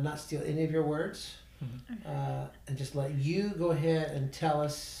gonna not steal any of your words, and just let you go ahead and tell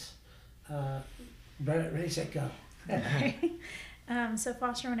us. Ready, set, go. So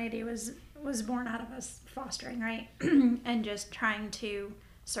Foster180 was born out of us fostering, right? And just trying to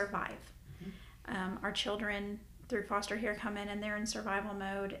survive. Our children through foster care come in and they're in survival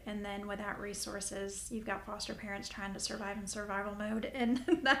mode, and then without resources, you've got foster parents trying to survive in survival mode, and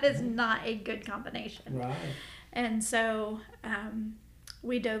that is not a good combination. Right. And so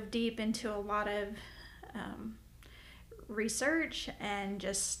we dove deep into a lot of research and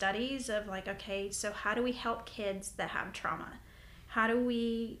just studies of like, okay, so how do we help kids that have trauma? How do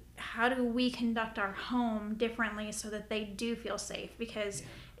we conduct our home differently so that they do feel safe? Because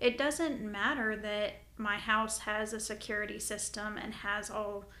it doesn't matter that my house has a security system and has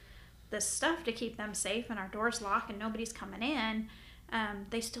all this stuff to keep them safe and our doors locked and nobody's coming in.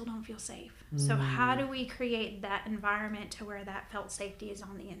 They still don't feel safe. So how do we create that environment to where that felt safety is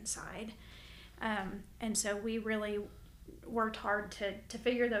on the inside? And so we really worked hard to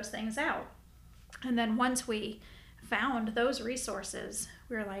figure those things out. And then once we found those resources,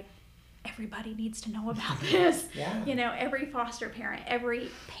 we were like, everybody needs to know about this. Yeah. You know, every foster parent, every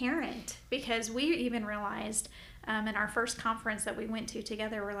parent, because we even realized in our first conference that we went to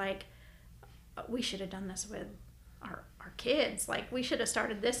together, we're like, we should have done this with our kids. Like, we should have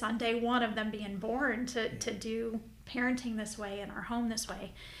started this on day one of them being born to do parenting this way in our home this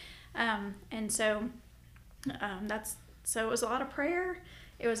way. And so so it was a lot of prayer.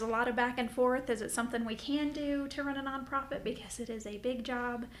 It was a lot of back and forth. Is it something we can do to run a nonprofit? Because it is a big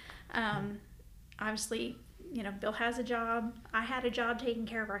job. Obviously, you know, Bill has a job. I had a job taking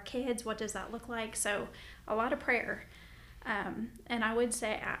care of our kids. What does that look like? So a lot of prayer. And I would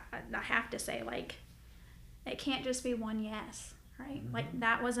say, I have to say, like, it can't just be one yes, right? Like,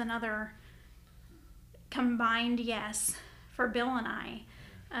 that was another combined yes for Bill and I.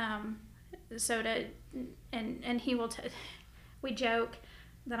 And he will, we joke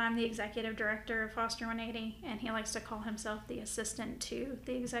that I'm the executive director of Foster180, and he likes to call himself the assistant to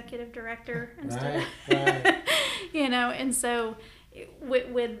the executive director instead of, you know, and so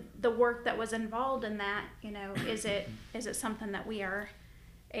with the work that was involved in that, you know, is it something that we are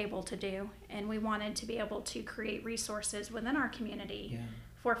able to do? And we wanted to be able to create resources within our community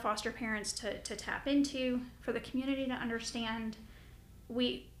for foster parents to tap into, for the community to understand.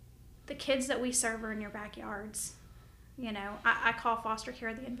 The kids that we serve are in your backyards. You know, I call foster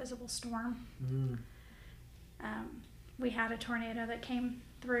care the invisible storm. We had a tornado that came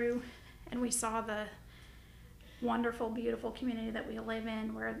through, and we saw the wonderful, beautiful community that we live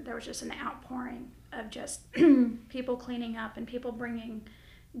in, where there was just an outpouring of just people cleaning up and people bringing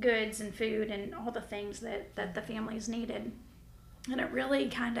goods and food and all the things that the families needed. And it really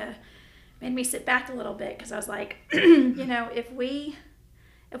kind of made me sit back a little bit, because I was like, you know, if we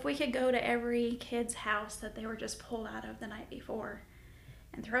could go to every kid's house that they were just pulled out of the night before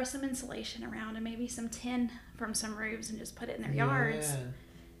and throw some insulation around and maybe some tin from some roofs and just put it in their yards,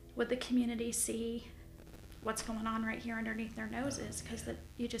 would the community see what's going on right here underneath their noses? Because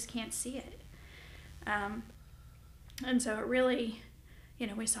you just can't see it. And so it really, you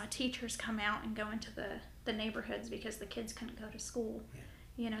know, we saw teachers come out and go into the neighborhoods because the kids couldn't go to school.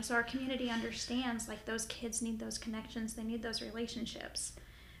 So our community understands, like, those kids need those connections, they need those relationships.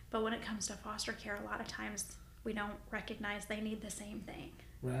 But when it comes to foster care, a lot of times we don't recognize they need the same thing.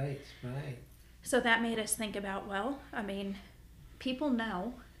 Right. So that made us think about, people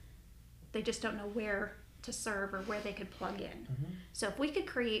know, they just don't know where to serve or where they could plug in. Mm-hmm. So if we could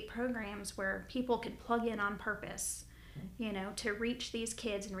create programs where people could plug in on purpose, to reach these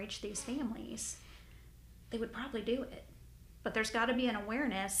kids and reach these families, they would probably do it. But there's got to be an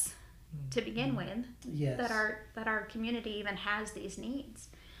awareness to begin with, yes, that our community even has these needs.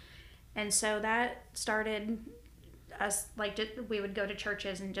 And so that started us, we would go to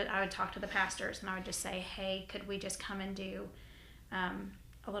churches and I would talk to the pastors and I would just say, hey, could we just come and do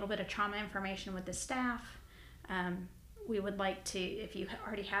a little bit of trauma information with the staff? We would like to, if you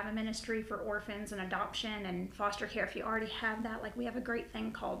already have a ministry for orphans and adoption and foster care, if you already have that, we have a great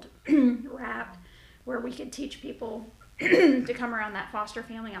thing called RAP, where we could teach people to come around that foster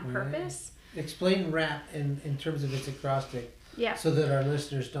family on purpose. Explain rap in terms of its acrostic, so that our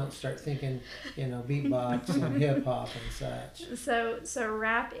listeners don't start thinking, beatbox and hip hop and such. So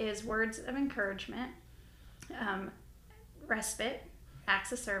rap is words of encouragement, respite,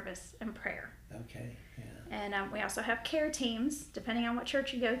 acts of service, and prayer. Okay. Yeah. And we also have care teams, depending on what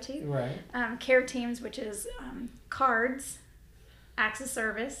church you go to. Right. Care teams, which is cards, acts of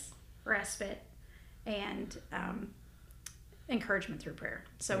service, respite, and encouragement through prayer.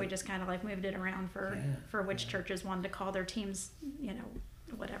 So we just kind of moved it around for which churches wanted to call their teams,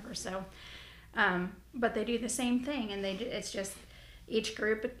 whatever. So, but they do the same thing, and it's just each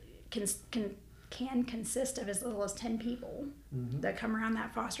group can consist of as little as 10 people that come around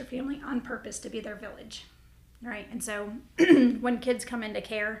that foster family on purpose to be their village, right? And so when kids come into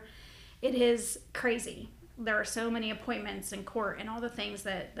care, it is crazy. There are so many appointments in court and all the things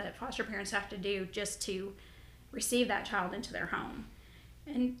that foster parents have to do just to receive that child into their home.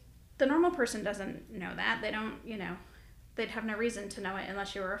 And the normal person doesn't know that. They don't, they'd have no reason to know it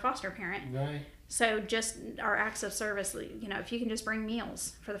unless you were a foster parent. Right. So just our acts of service, if you can just bring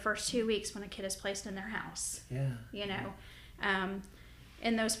meals for the first 2 weeks when a kid is placed in their house. Yeah.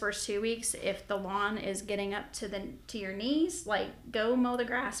 In those first 2 weeks, if the lawn is getting up to your knees, go mow the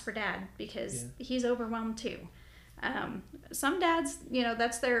grass for dad, because he's overwhelmed too. Some dads,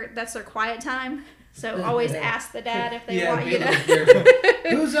 that's their quiet time. So always ask the dad if they want you to.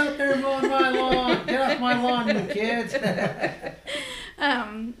 Who's out there mowing my lawn? Get off my lawn, you kids.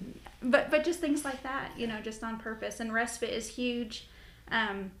 But just things like that, just on purpose. And respite is huge.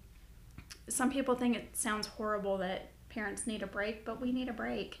 Some people think it sounds horrible that parents need a break, but we need a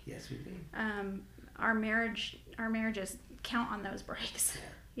break. Yes, we do. Our marriages count on those breaks,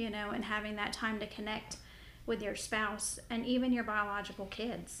 and having that time to connect with your spouse and even your biological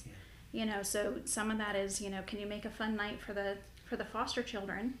kids. So some of that is, can you make a fun night for the foster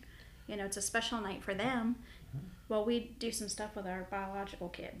children? It's a special night for them. Mm-hmm. Well, we do some stuff with our biological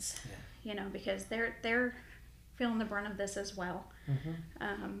kids, because they're feeling the brunt of this as well.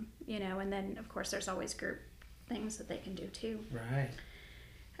 Mm-hmm. And then of course there's always group things that they can do too. Right.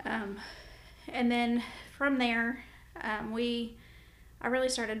 And then from there, I really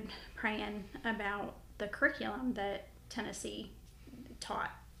started praying about the curriculum that Tennessee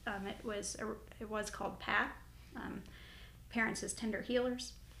taught. It was called PAT, Parents as Tender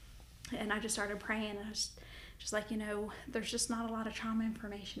Healers, and I just started praying. And I was just there's just not a lot of trauma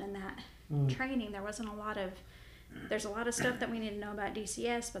information in that training. There's a lot of stuff that we need to know about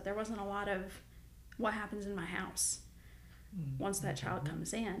DCS, but there wasn't a lot of what happens in my house once that child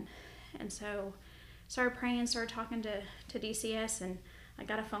comes in. And so started praying, started talking to DCS, and I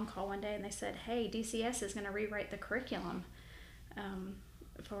got a phone call one day and they said, hey, DCS is going to rewrite the curriculum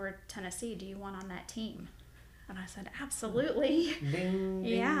for Tennessee. Do you want on that team? And I said, absolutely. Ding,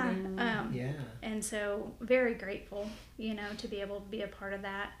 yeah. ding, ding. And so very grateful, to be able to be a part of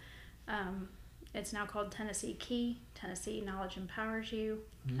that. It's now called Tennessee Key. Tennessee Knowledge Empowers You.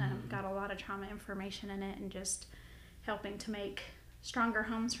 Got a lot of trauma information in it, and just helping to make stronger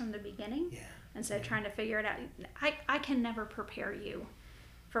homes from the beginning. Yeah. Instead of trying to figure it out. I can never prepare you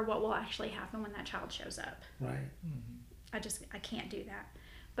for what will actually happen when that child shows up. Right. Mm-hmm. I can't do that.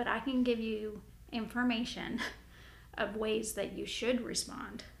 But I can give you information of ways that you should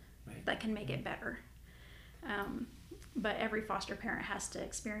respond that can make it better. But every foster parent has to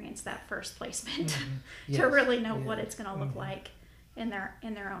experience that first placement to really know what it's going to look like in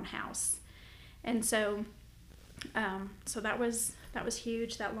their own house. And so that was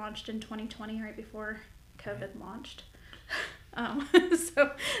huge. That launched in 2020, right before COVID launched.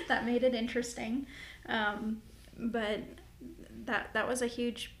 So that made it interesting. But that was a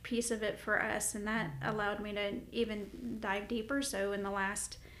huge piece of it for us, and that allowed me to even dive deeper. So in the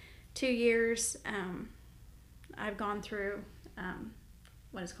last 2 years, I've gone through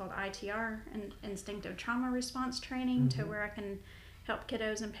what is called ITR, and instinctive trauma response training, to where I can help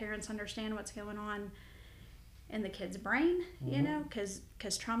kiddos and parents understand what's going on in the kid's brain, you know, because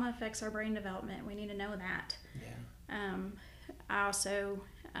trauma affects our brain development. We need to know that. Yeah. I also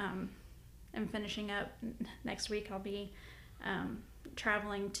am finishing up next week. I'll be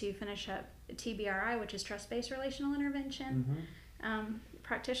traveling to finish up TBRI, which is trust-based relational intervention,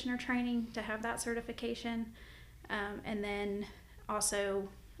 practitioner training, to have that certification, and then also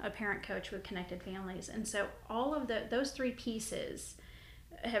a parent coach with Connected Families. And so all of those three pieces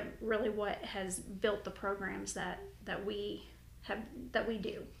have really what has built the programs that we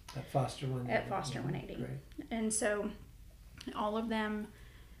do At Foster180. at Foster180. Great. And so all of them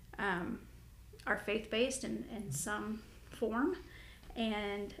are faith-based in some form,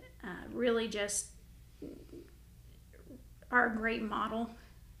 and really just are a great model,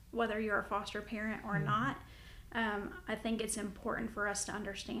 whether you're a foster parent or not. I think it's important for us to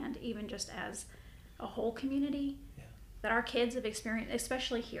understand, even just as a whole community, that our kids have experienced,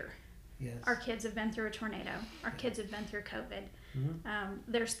 especially here. Yes. Our kids have been through a tornado. Our kids have been through COVID.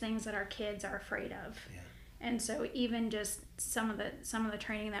 There's things that our kids are afraid of. Yeah. And so even just some of the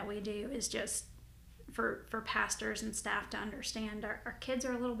training that we do is just for pastors and staff to understand our kids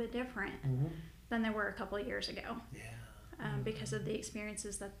are a little bit different than they were a couple of years ago. Yeah. Because of the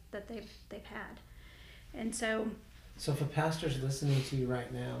experiences that they've had. And so if a pastor's listening to you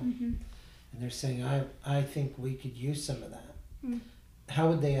right now and they're saying, I think we could use some of that, how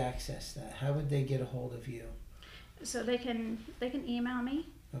would they access that? How would they get a hold of you? So they can email me.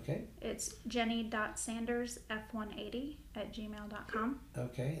 Okay. It's jenny.sandersf180@gmail.com.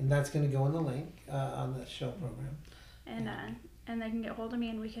 Okay, and that's going to go in the link on the show program. And they can get hold of me,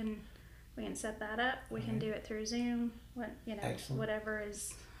 and we can set that up. We can do it through Zoom. Excellent. Whatever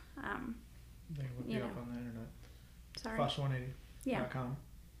is. They can look you up on the internet. Sorry. Foster180.com.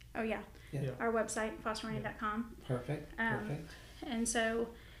 Oh yeah. Our website, foster180.com. Perfect. And so,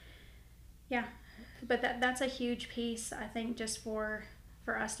 yeah, but that's a huge piece, I think, just for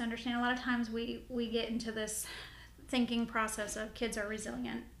us to understand. A lot of times we get into this thinking process of kids are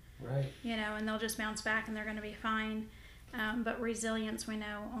resilient, Right. And they'll just bounce back and they're going to be fine. But resilience, we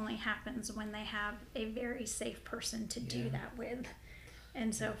know, only happens when they have a very safe person to do that with.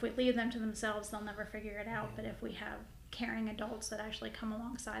 And so if we leave them to themselves, they'll never figure it out. But if we have caring adults that actually come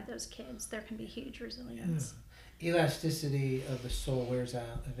alongside those kids, there can be huge resilience. Elasticity of the soul wears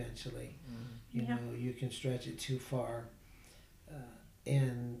out eventually. You know, you can stretch it too far.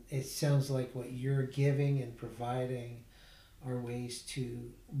 And it sounds like what you're giving and providing are ways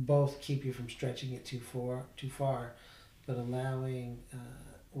to both keep you from stretching it too far, but allowing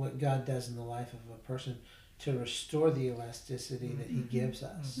what God does in the life of a person to restore the elasticity that He gives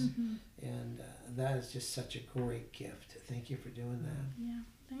us. And that is just such a great gift. Thank you for doing that. Yeah,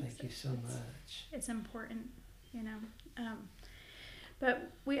 thanks. Thank you so much. It's important,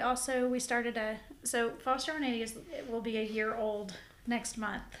 but we started so Foster180 will be a year old next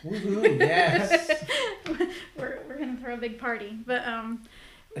month. Woohoo, yes. we're gonna throw a big party, but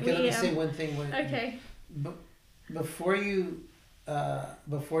let me say one thing. Okay. Before you,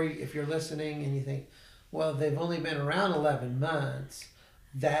 if you're listening and you think, well, they've only been around 11 months,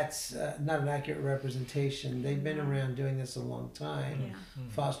 that's not an accurate representation. They've been around doing this a long time. Yeah.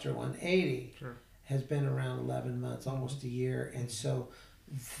 Foster180 has been around 11 months, almost a year. And so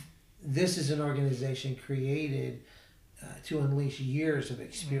this is an organization created to unleash years of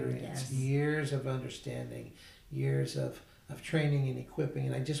experience, years of understanding, years of training and equipping.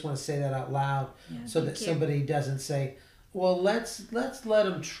 And I just want to say that out loud so that somebody doesn't say, well, let's let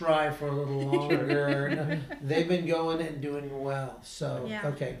them try for a little longer. No, they've been going and doing well. So,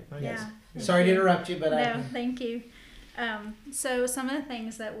 okay. Yes. Sorry to interrupt you, but No, thank you. So some of the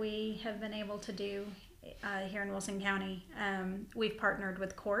things that we have been able to do here in Wilson County, we've partnered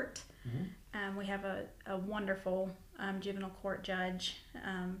with court. We have a wonderful juvenile court judge,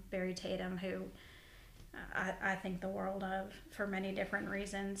 Barry Tatum, who I think the world of for many different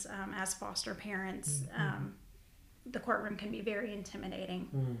reasons. As foster parents, the courtroom can be very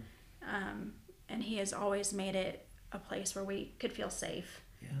intimidating, and he has always made it a place where we could feel safe,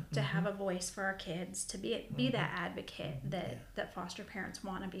 to have a voice for our kids, to be that advocate that foster parents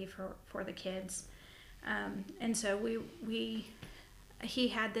want to be for the kids. And so he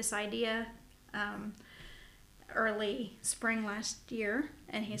had this idea early spring last year,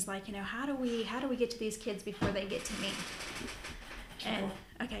 and he's like, how do we get to these kids before they get to me?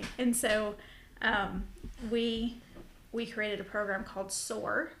 And so we we created a program called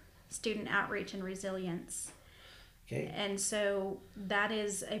SOAR, Student Outreach and Resilience. Okay. And so that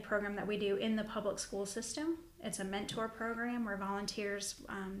is a program that we do in the public school system. It's a mentor program where volunteers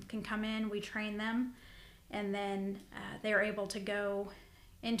can come in, we train them, and then they're able to go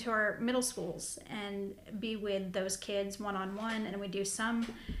into our middle schools and be with those kids one-on-one, and we do some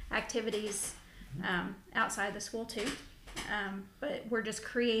activities outside the school too. But we're just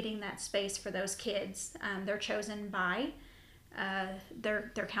creating that space for those kids. They're chosen by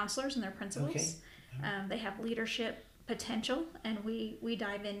their counselors and their principals. Okay. They have leadership potential, and we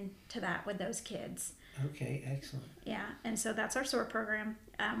dive into that with those kids. Okay, excellent. Yeah, and so that's our SOAR program.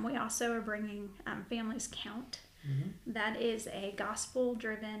 We also are bringing Families Count. That is a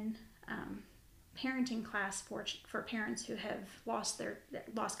gospel-driven parenting class for parents who have lost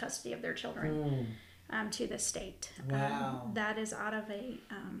custody of their children to the state. Wow. That is out of a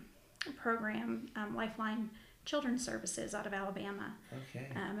program, Lifeline Children's Services out of Alabama. Okay.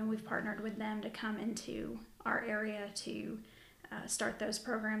 And we've partnered with them to come into our area to start those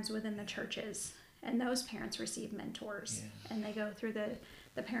programs within the churches. And those parents receive mentors, and they go through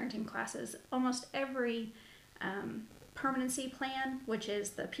the parenting classes. Almost every permanency plan, which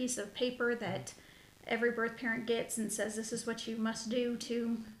is the piece of paper that every birth parent gets and says this is what you must do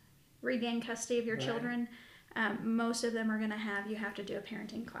to regain custody of your children, most of them are going to have, you have to do a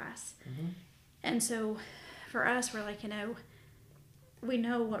parenting class. And so for us, we're like, we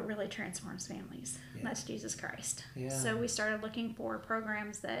know what really transforms families. That's Jesus Christ. So we started looking for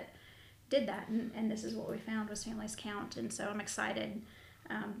programs that did that, and this is what we found was Families Count. And so I'm excited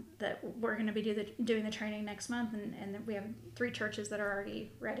that we're going to be doing the training next month, and we have 3 churches that are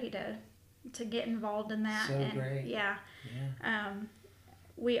already ready to get involved in that. So and great.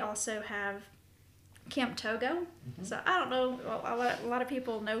 We also have Camp Togo. So I don't know, a lot of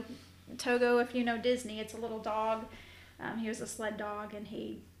people know Togo. If you know Disney, it's a little dog. He was a sled dog, and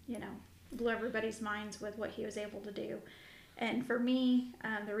he blew everybody's minds with what he was able to do. And for me,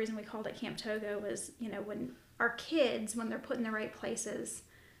 the reason we called it Camp Togo was, when our kids, when they're put in the right places,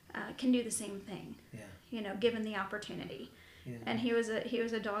 can do the same thing. Given the opportunity. And he was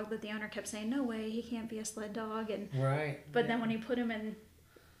a dog that the owner kept saying, no way, he can't be a sled dog. And but then when he put him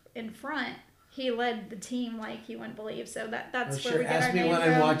in front, he led the team like you wouldn't believe. So that's where we get our name from. Ask me what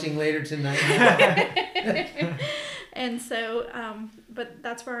I'm watching later tonight. And so, but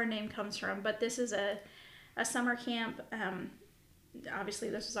that's where our name comes from. But this is a summer camp. Obviously,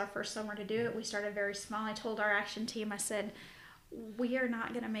 this was our first summer to do it. We started very small. I told our action team, I said, we are not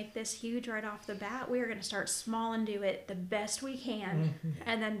going to make this huge right off the bat. We are going to start small and do it the best we can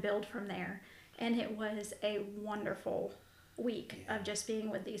and then build from there. And it was a wonderful week of just being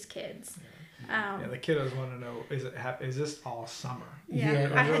with these kids. The kiddos want to know, is this all summer?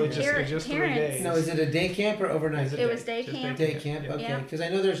 I really had just 3 parents. days? No, is it a day camp or overnight? It was day camp. Day camp, okay. Because I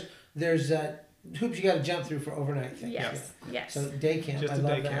know there's hoops you got to jump through for overnight things. Yes. So day camp, just I a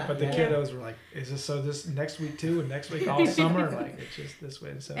love day that. camp. But the kiddos were like, is this so this next week too, and next week all summer? Like, it's just this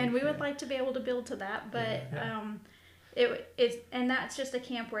way. So, and we would like to be able to build to that, but and that's just a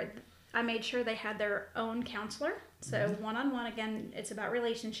camp where I made sure they had their own counselor. So one-on-one, again, it's about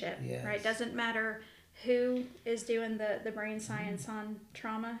relationship, right? It doesn't matter who is doing the brain science on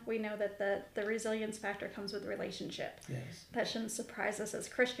trauma. We know that the resilience factor comes with relationship. That shouldn't surprise us as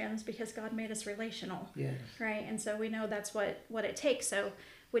Christians because God made us relational, right? And so we know that's what it takes. So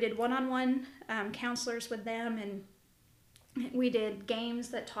we did one-on-one counselors with them, and we did games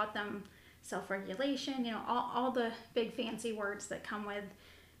that taught them self-regulation, all the big fancy words that come with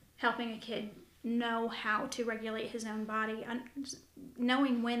helping a kid know how to regulate his own body,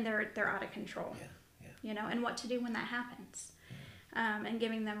 knowing when they're out of control, and what to do when that happens, and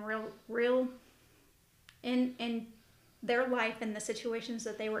giving them real in their life and the situations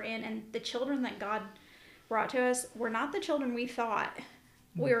that they were in. And the children that God brought to us were not the children we thought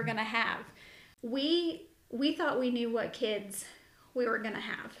we were going to have. We thought we knew what kids we were going to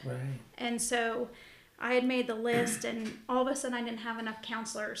have. Right. And so I had made the list, and all of a sudden I didn't have enough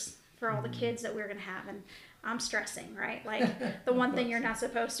counselors for all the kids that we were going to have. And I'm stressing, right? Like the one thing you're not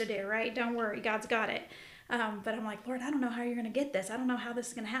supposed to do, right? Don't worry, God's got it. But I'm like, Lord, I don't know how you're going to get this. I don't know how this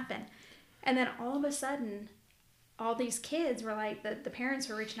is going to happen. And then all of a sudden, all these kids were like, the parents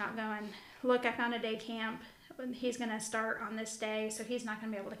were reaching out going, look, I found a day camp. He's going to start on this day, so he's not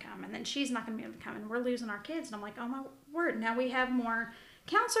going to be able to come. And then she's not going to be able to come, and we're losing our kids. And I'm like, oh my word, now we have more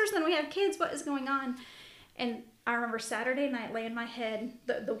counselors than we have kids. What is going on? And I remember Saturday night laying my head,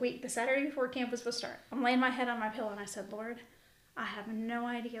 the Saturday before camp was supposed to start, I'm laying my head on my pillow, and I said, Lord, I have no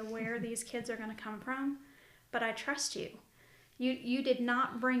idea where these kids are going to come from, but I trust you. You did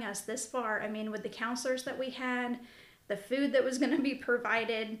not bring us this far. I mean, with the counselors that we had, the food that was going to be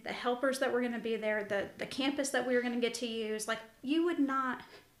provided, the helpers that were going to be there, the campus that we were going to get to use. Like, you would not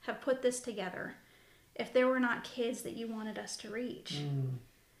have put this together if there were not kids that you wanted us to reach.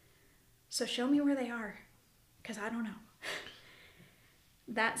 So show me where they are, because I don't know.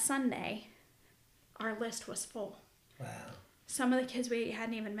 That Sunday, our list was full. Wow. Some of the kids we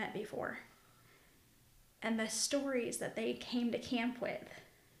hadn't even met before. And the stories that they came to camp with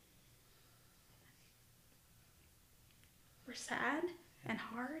were sad and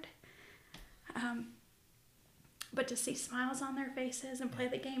hard. But to see smiles on their faces and play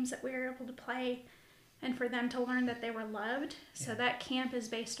the games that we were able to play, and for them to learn that they were loved. So that camp is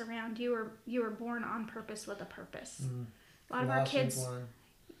based around you were born on purpose with a purpose. A lot of our kids,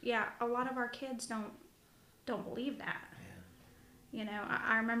 a lot of our kids don't believe that. You know,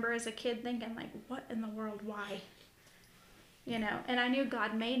 I remember as a kid thinking, like, what in the world, why? You know, and I knew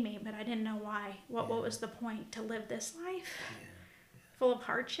God made me, but I didn't know why. What was the point to live this life full of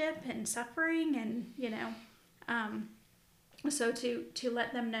hardship and suffering, and, you know, so to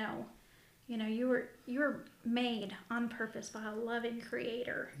let them know, you know, you were made on purpose by a loving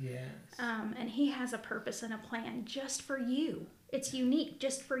Creator. Yes. And He has a purpose and a plan just for you. It's unique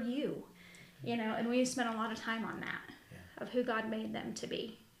just for you. You know, and we spent a lot of time on that, of who God made them to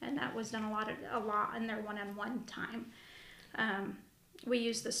be, and that was done a lot in their one-on-one time. We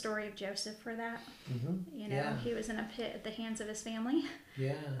used the story of Joseph for that. You know, he was in a pit at the hands of his family.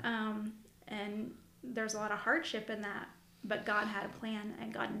 And there's a lot of hardship in that, but God had a plan,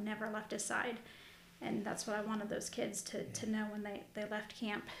 and God never left his side. And that's what I wanted those kids to know when they left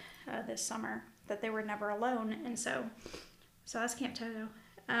camp this summer, that they were never alone. And so that's Camp Toto.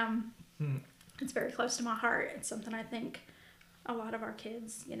 It's very close to my heart. It's something I think a lot of our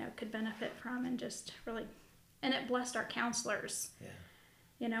kids, you know, could benefit from, and just really, and it blessed our counselors.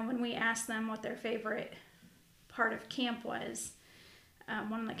 You know, when we asked them what their favorite part of camp was,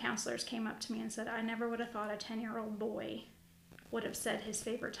 one of the counselors came up to me and said, I never would have thought a 10-year-old boy would have said his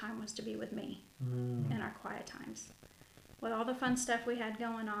favorite time was to be with me in our quiet times. With all the fun stuff we had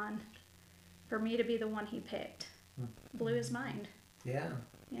going on, for me to be the one he picked blew his mind.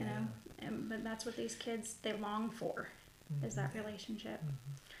 You know, but that's what these kids, they long for, is that relationship.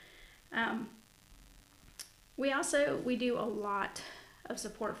 We do a lot of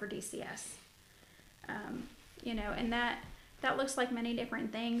support for DCS. You know, and that looks like many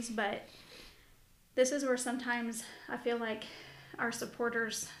different things, but this is where sometimes I feel like our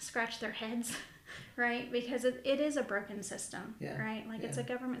supporters scratch their heads, right? Because it is a broken system, right? Like, it's a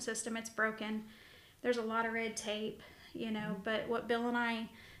government system, it's broken. There's a lot of red tape, you know, but what Bill and I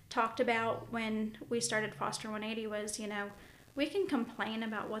talked about when we started Foster180 was, you know, we can complain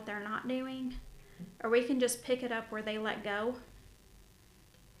about what they're not doing, or we can just pick it up where they let go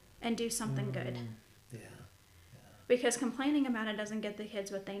and do something good. Because complaining about it doesn't get the kids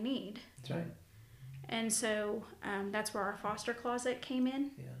what they need. That's right. And so that's where our foster closet came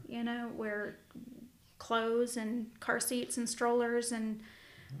in, you know, where clothes and car seats and strollers and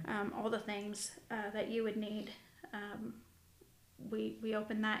all the things that you would need. We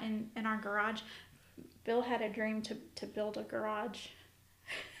opened that in our garage. Bill had a dream to build a garage.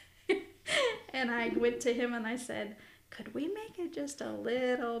 And I went to him and I said, could we make it just a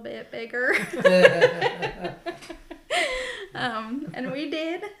little bit bigger? And we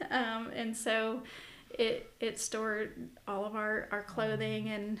did. And so it stored all of our clothing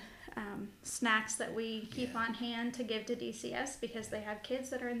and snacks that we keep on hand to give to DCS, because they have kids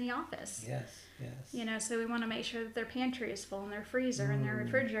that are in the office. You know, so we want to make sure that their pantry is full and their freezer and their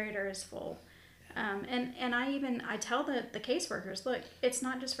refrigerator is full. And I tell the caseworkers, look, it's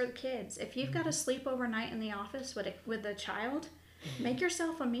not just for the kids. If you've got to sleep overnight in the office with a child, make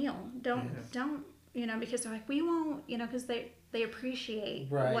yourself a meal. Don't, you know, because they're like, we won't, you know, because they appreciate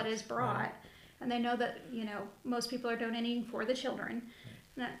what is brought. And they know that, you know, most people are donating for the children.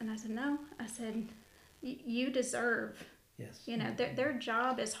 And I said, no. I said, you deserve, you know, their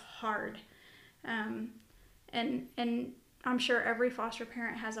job is hard. And I'm sure every foster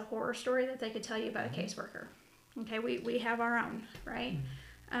parent has a horror story that they could tell you about a caseworker. Okay, we have our own, right?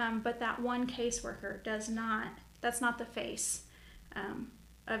 But that one caseworker that's not the face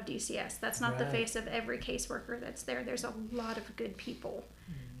of DCS. That's not the face of every caseworker that's there. There's a lot of good people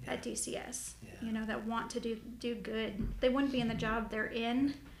at DCS, you know, that want to do good. They wouldn't be in the job they're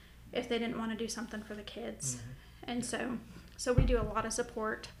in if they didn't want to do something for the kids. And so we do a lot of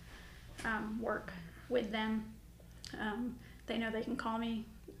support work with them. They know they can call me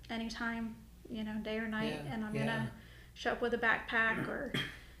anytime, you know, day or night, and I'm gonna show up with a backpack, or,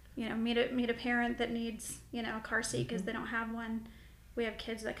 you know, meet a parent that needs, you know, a car seat because they don't have one. We have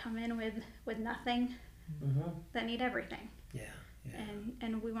kids that come in with nothing, that need everything. Yeah.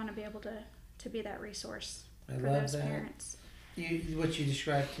 And we want to be able to be that resource I for love those that. parents. What you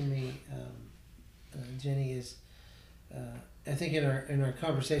described to me, Jenny, is I think in our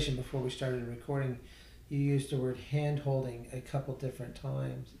conversation before we started recording, you used the word hand holding a couple different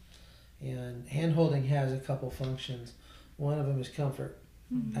times, and hand holding has a couple functions. One of them is comfort.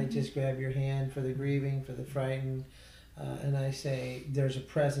 I just grab your hand for the grieving, for the frightened, and I say, there's a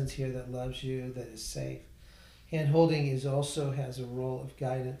presence here that loves you, that is safe. Hand holding also has a role of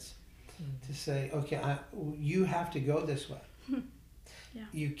guidance, to say, okay, you have to go this way. Yeah.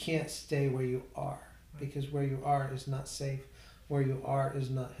 You can't stay where you are, because where you are is not safe. Where you are is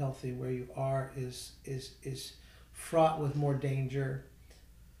not healthy. Where you are is fraught with more danger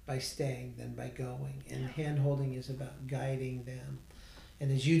by staying than by going. And hand holding is about guiding them.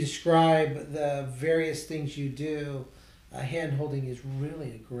 And as you describe the various things you do, hand holding is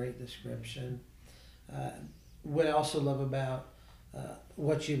really a great description. What I also love about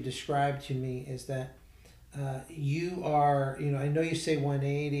what you've described to me is that you are, I know you say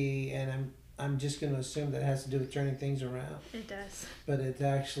 180, and I'm just going to assume that it has to do with turning things around. It does. But it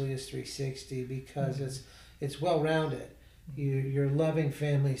actually is 360, because it's well-rounded. You're loving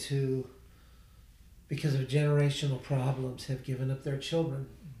families who, because of generational problems, have given up their children,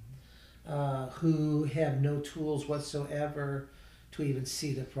 who have no tools whatsoever to even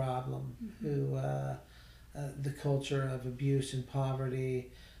see the problem, who the culture of abuse and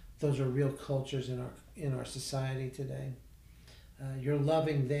poverty, those are real cultures in our society today. You're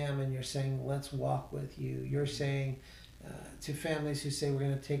loving them, and you're saying, let's walk with you. You're saying to families who say, we're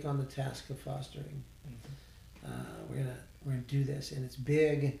going to take on the task of fostering. We're going to do this, and it's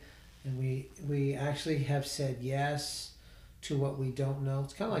big, and we actually have said yes to what we don't know.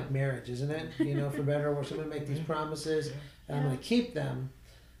 It's kind of like marriage, isn't it? For better or worse, I'm going to make these promises, and I'm going to keep them.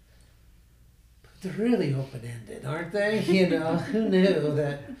 They're really open-ended, aren't they? Who knew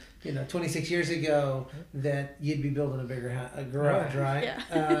that, 26 years ago that you'd be building a garage, right?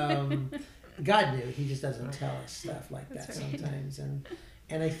 Yeah. God knew. He just doesn't tell us stuff like that That's right. sometimes. And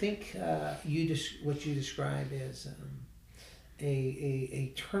I think what you describe is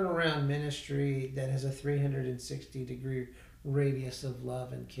a turnaround ministry that has a 360-degree radius of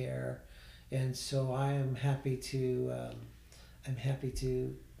love and care. And so I am happy to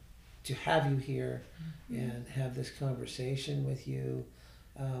have you here and have this conversation with you.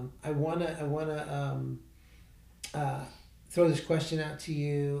 I wanna throw this question out to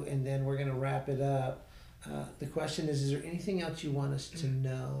you, and then we're gonna wrap it up. The question is there anything else you want us to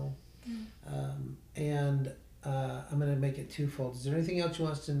know? And I'm gonna make it twofold. Is there anything else you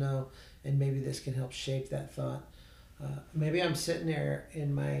want us to know? And maybe this can help shape that thought. Maybe I'm sitting there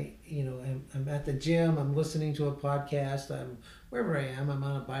in my, I'm at the gym, I'm listening to a podcast, I'm wherever I am, I'm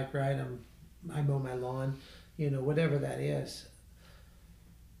on a bike ride, I mow my lawn, whatever that is.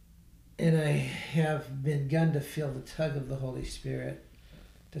 And I have begun to feel the tug of the Holy Spirit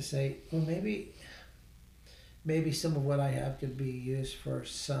to say, well, maybe some of what I have could be used for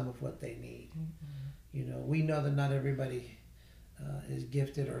some of what they need. We know that not everybody is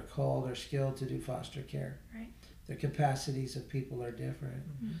gifted or called or skilled to do foster care. Right. The capacities of people are different.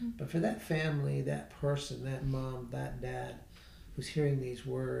 But for that family, that person, that mom, that dad who's hearing these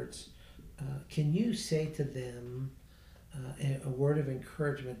words, can you say to them a word of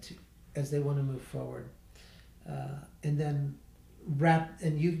encouragement as they want to move forward? And then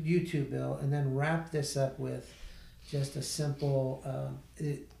you too, Bill, and then wrap this up with just a simple,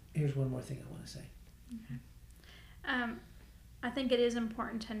 here's one more thing I want to say. I think it is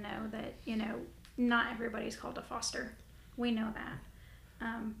important to know that, not everybody's called to foster. We know that.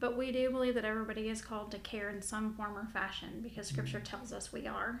 But we do believe that everybody is called to care in some form or fashion, because Scripture tells us we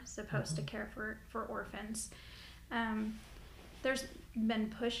are supposed to care for orphans. There's been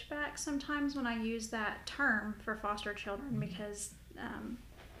pushback sometimes when I use that term for foster children, because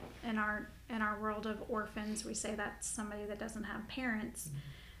in our world of orphans, we say that's somebody that doesn't have parents.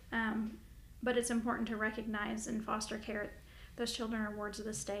 But it's important to recognize in foster care, those children are wards of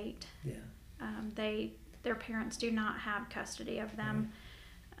the state. Yeah. Their parents do not have custody of them.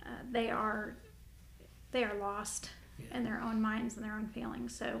 They are lost in their own minds and their own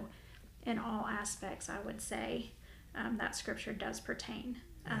feelings. So in all aspects, I would say that Scripture does pertain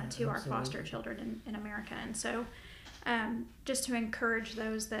to our foster children in America. And so just to encourage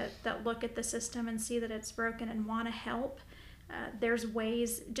those that look at the system and see that it's broken and want to help, there's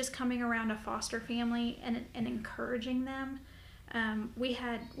ways, just coming around a foster family and encouraging them. We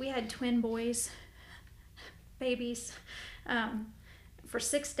had twin boys, babies, for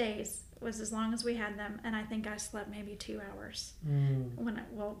 6 days was as long as we had them, and I think I slept maybe 2 hours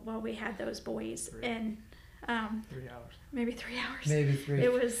while we had those boys. And 3 hours. Maybe 3 hours. Maybe 3.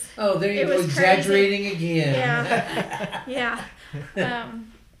 It was. Oh, there you go, was exaggerating crazy. again. Yeah. Yeah.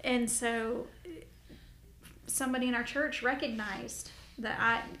 And so somebody in our church recognized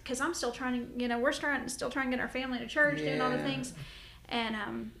that because I'm still trying to, we're still trying to get our family to church, doing all the things.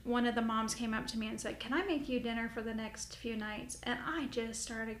 And one of the moms came up to me and said, "Can I make you dinner for the next few nights?" And I just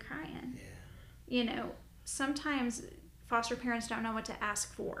started crying. Yeah. Sometimes foster parents don't know what to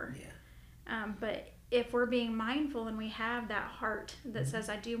ask for. Yeah. But if we're being mindful and we have that heart that says,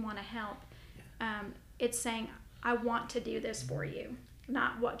 "I do want to help," it's saying, "I want to do this for you,"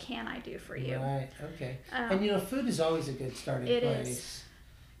 not "What can I do for you?" Right. Okay. And food is always a good starting place.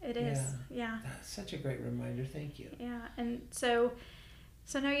 It is. Yeah. That's such a great reminder. Thank you. Yeah. And so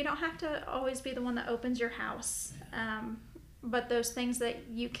no, you don't have to always be the one that opens your house. But those things that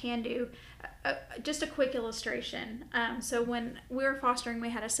you can do. Just a quick illustration. So when we were fostering, we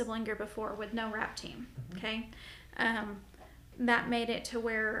had a sibling group before with no rap team. Okay. That made it to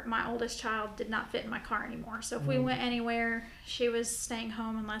where my oldest child did not fit in my car anymore. So if we went anywhere, she was staying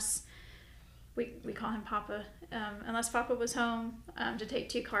home unless we call him Papa, unless Papa was home to take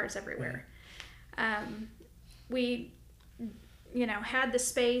 2 cars everywhere. We had the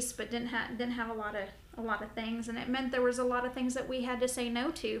space, but didn't have a lot of things, and it meant there was a lot of things that we had to say no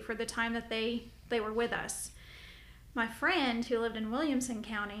to for the time that they were with us. My friend who lived in Williamson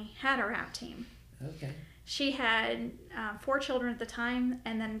County had a rap team. Okay. She had 4 children at the time,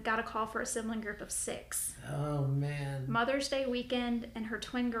 and then got a call for a sibling group of 6. Oh man. Mother's Day weekend, and her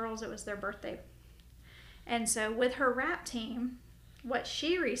twin girls, it was their birthday. And so with her rap team, what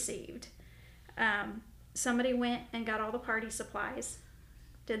she received, somebody went and got all the party supplies,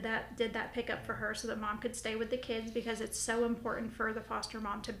 did that pickup for her so that mom could stay with the kids, because it's so important for the foster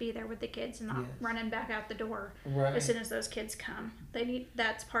mom to be there with the kids and not running back out the door as soon as those kids come.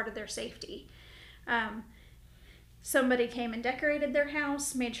 That's part of their safety. Somebody came and decorated their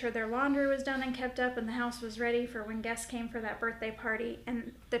house, made sure their laundry was done and kept up, and the house was ready for when guests came for that birthday party.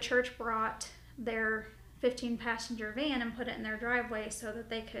 And the church brought their 15-passenger van and put it in their driveway so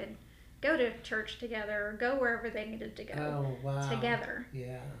that they could go to church together or go wherever they needed to go together.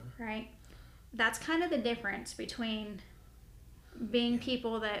 Yeah. Right? That's kind of the difference between being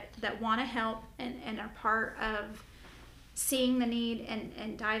people that want to help and are part of seeing the need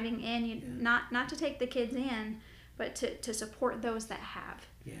and diving in, not to take the kids in, but to support those that have.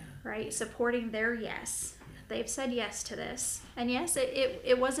 Yeah. Right? Supporting their yes. They've said yes to this. And yes,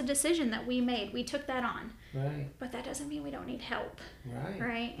 it was a decision that we made. We took that on. Right. But that doesn't mean we don't need help. Right.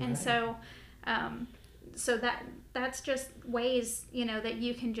 Right? And so that's just ways, that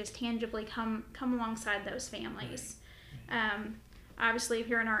you can just tangibly come alongside those families. Right. Obviously, if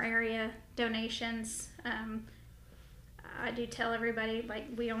you're in our area, donations, I do tell everybody,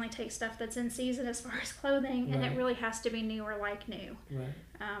 we only take stuff that's in season as far as clothing, and it really has to be new or like new. Right.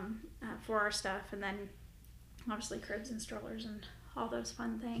 For our stuff. And then obviously cribs and strollers and all those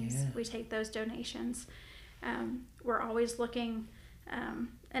fun things. Yeah. We take those donations. We're always looking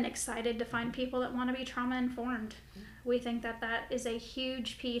and excited to find people that want to be trauma informed. We think that is a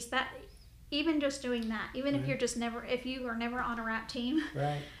huge piece. That even just doing that, even if if you are never on a rap team,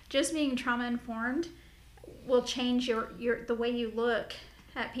 just being trauma informed will change the way you look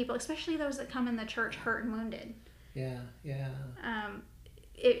at people, especially those that come in the church hurt and wounded. Yeah.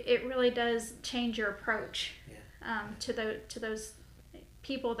 It really does change your approach to those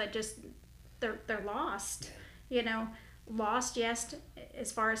people that just they're lost. Lost, yes,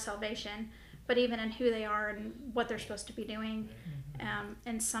 as far as salvation, but even in who they are and what they're supposed to be doing.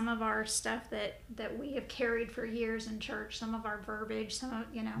 And some of our stuff that we have carried for years in church, some of our verbiage,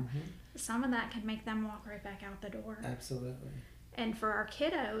 some of that can make them walk right back out the door. Absolutely. And for our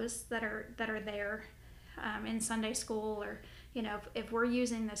kiddos that are there in Sunday school, or if we're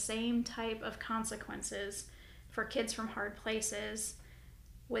using the same type of consequences for kids from hard places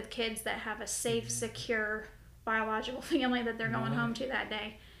with kids that have a safe, secure biological family that they're going home to that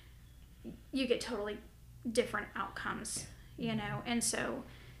day, you get totally different outcomes, and so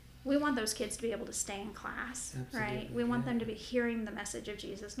we want those kids to be able to stay in class. Absolutely. Right? We want them to be hearing the message of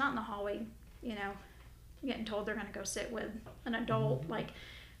Jesus, not in the hallway, getting told they're going to go sit with an adult.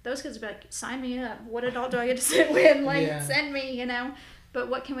 Those kids would be like, sign me up. What adult do I get to sit with? Send me, But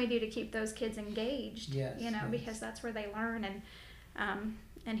what can we do to keep those kids engaged? Yes, because that's where they learn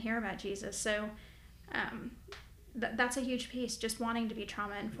and hear about Jesus. So that's a huge piece, just wanting to be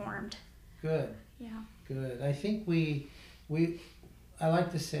trauma informed. Good. Yeah. Good. I think I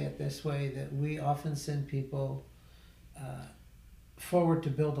like to say it this way, that we often send people forward to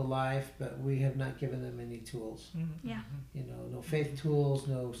build a life, but we have not given them any tools. Yeah. You know, no faith tools,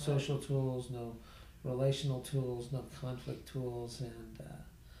 no social tools, no relational tools, no conflict tools. And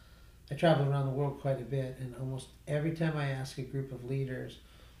I travel around the world quite a bit, and almost every time I ask a group of leaders,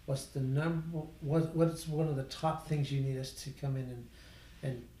 what's one of the top things you need us to come in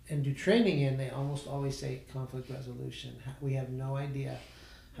and do training in, they almost always say conflict resolution. We have no idea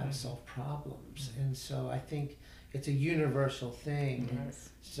how to solve problems. And so I think it's a universal thing. Yes.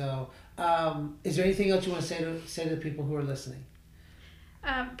 So is there anything else you want to say to the people who are listening?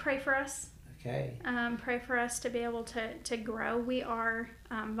 Pray for us. Okay. Pray for us to be able to grow. We are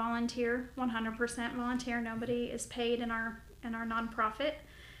volunteer, 100% volunteer. Nobody is paid in our nonprofit.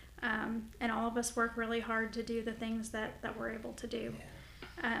 And all of us work really hard to do the things that we're able to do.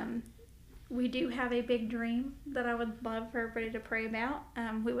 Yeah. We do have a big dream that I would love for everybody to pray about.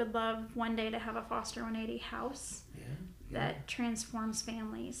 We would love one day to have a Foster180 house that transforms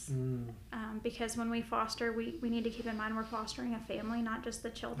families. Because when we foster, we need to keep in mind we're fostering a family, not just the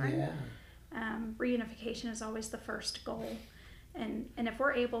children. Yeah. Reunification is always the first goal. And if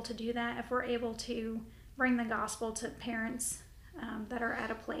we're able to do that, if we're able to bring the gospel to parents that are at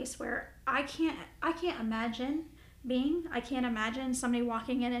a place where I can't imagine somebody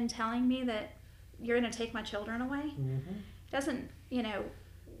walking in and telling me that you're going to take my children away. Doesn't,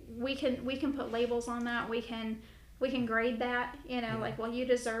 we can put labels on that. We can grade that, like, well, you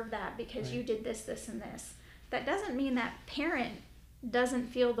deserve that because you did this, this, and this. That doesn't mean that parent doesn't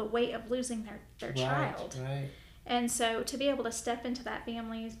feel the weight of losing their child. Right. And so to be able to step into that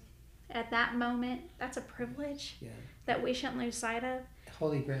family at that moment, that's a privilege that we shouldn't lose sight of.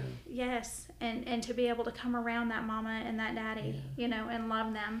 Holy ground. Yes, and to be able to come around that mama and that daddy, and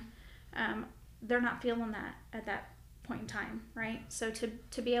love them, they're not feeling that at that point in time, right? So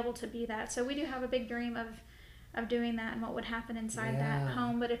to be able to be that. So we do have a big dream of doing that and what would happen inside that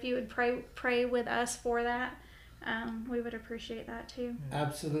home. But if you would pray with us for that, we would appreciate that too.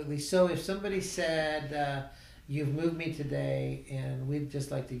 Absolutely. So if somebody said, you've moved me today and we'd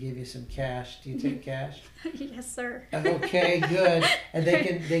just like to give you some cash, do you take cash? Yes, sir. Okay, good. And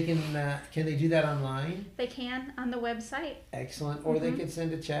can they do that online? They can on the website. Excellent. Or they can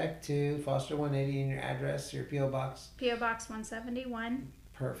send a check to Foster180 and your address, your P.O. Box. P.O. Box 171.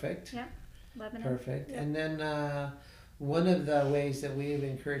 Perfect. Yep. Lebanon. Perfect. Yep. And then one of the ways that we've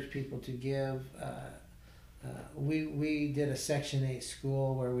encouraged people to give, we did a Section 8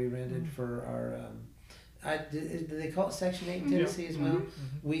 school where we rented for our... do they call it Section 8 in Tennessee as well?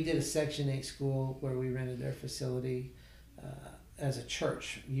 We did a Section 8 school where we rented their facility as a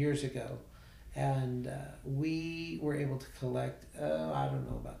church years ago. And we were able to collect,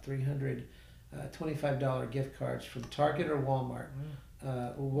 about 300 $25 gift cards from Target or Walmart.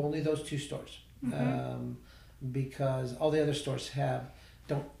 Only those two stores. Because all the other stores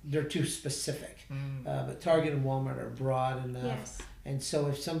they're too specific. But Target and Walmart are broad enough. Yes. And so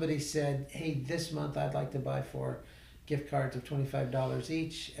if somebody said, hey, this month I'd like to buy 4 gift cards of $25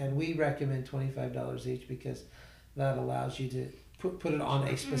 each, and we recommend $25 each because that allows you to put it on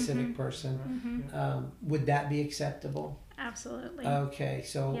a specific person. Would that be acceptable? Absolutely. Okay,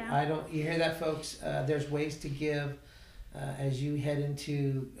 so you hear that, folks? There's ways to give as you head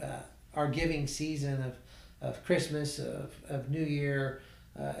into our giving season of Christmas, of New Year.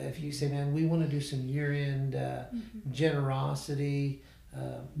 If you say, man, we want to do some year-end generosity,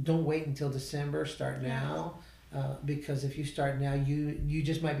 don't wait until December. Start now, because if you start now, you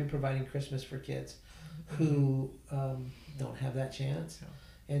just might be providing Christmas for kids who don't have that chance.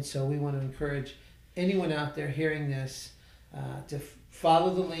 And so we want to encourage anyone out there hearing this to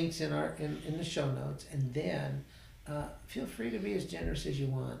follow the links in the show notes, and then feel free to be as generous as you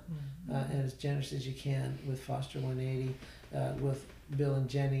want and as generous as you can with Foster180, with Bill and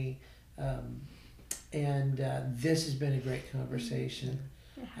Jenny, and this has been a great conversation.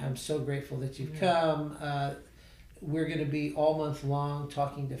 I'm so grateful that you've come. We're going to be all month long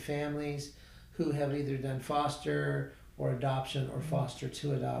talking to families who have either done foster or adoption or foster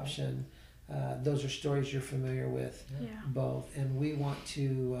to adoption. Those are stories you're familiar with, both, and we want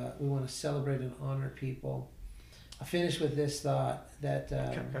to celebrate and honor people. I'll finish with this thought that.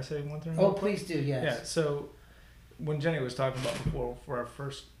 Can I say one thing? Oh, please do. Yes. Yeah. So when Jenny was talking about before,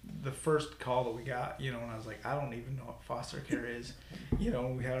 for the first call that we got, and I was like, I don't even know what foster care is,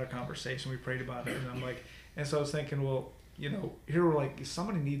 and we had our conversation, we prayed about it, and I'm like, and so I was thinking, well, here we're like,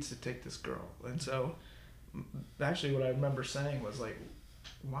 somebody needs to take this girl, and so actually what I remember saying was like,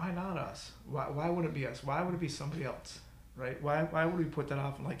 why not us? Why would it be us? Why would it be somebody else? Right? Why would we put that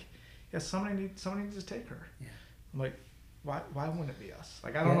off? I'm like, yeah, somebody needs to take her. Yeah. I'm like, why wouldn't it be us?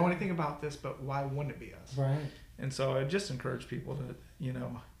 Like, I don't know anything about this, but why wouldn't it be us? Right. And so I just encourage people to,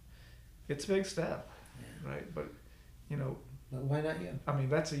 it's a big step, right? But, But why not you? I mean,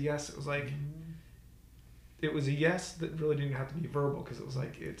 that's a yes. It was like, it was a yes that really didn't have to be verbal, because it was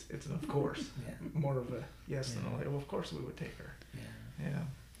like, it's an of course. More of a yes than a like, well, of course we would take her. Yeah.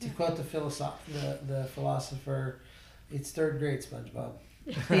 To quote the philosopher, it's third grade, SpongeBob.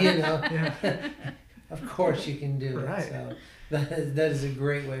 Of course you can do Right. it. So that is a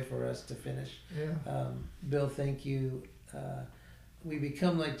great way for us to finish. Yeah. Bill, thank you. We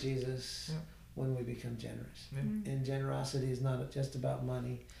become like Jesus when we become generous. Yeah. And generosity is not just about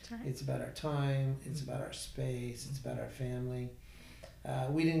money. That's right. It's about our time. It's about our space. It's about our family.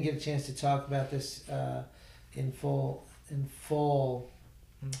 We didn't get a chance to talk about this in full.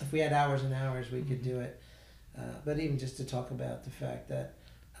 If we had hours and hours, we could do it. But even just to talk about the fact that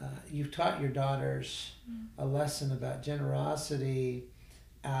you've taught your daughters a lesson about generosity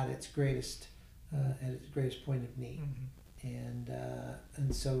at its greatest point of need.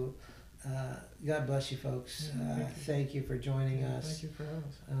 And so God bless you, folks. Thank you for joining us. Thank you for having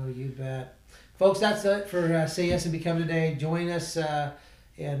us. Oh, you bet. Folks, that's it for Say Yes and Become Today. Join us,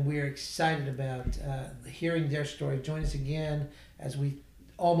 and we're excited about hearing their story. Join us again as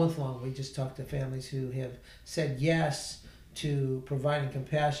all month long, we just talk to families who have said yes to providing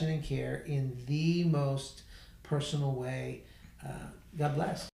compassion and care in the most personal way. God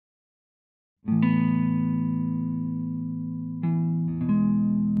bless.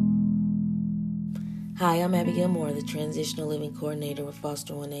 Hi, I'm Abigail Moore, the Transitional Living Coordinator with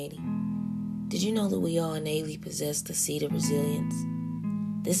Foster180. Did you know that we all innately possess the seed of resilience?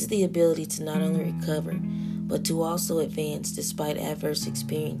 This is the ability to not only recover, but to also advance despite adverse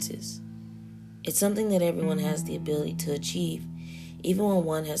experiences. It's something that everyone has the ability to achieve, even when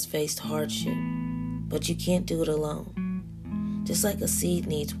one has faced hardship. But you can't do it alone. Just like a seed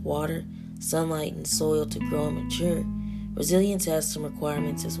needs water, sunlight, and soil to grow and mature, resilience has some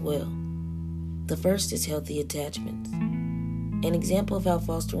requirements as well. The first is healthy attachments. An example of how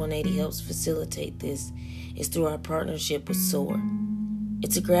Foster180 helps facilitate this is through our partnership with SOAR.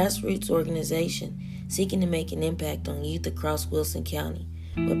 It's a grassroots organization seeking to make an impact on youth across Wilson County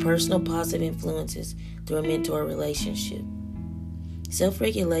with personal positive influences through a mentor relationship.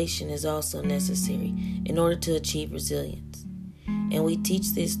 Self-regulation is also necessary in order to achieve resilience, and we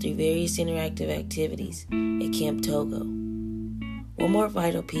teach this through various interactive activities at Camp Togo. One more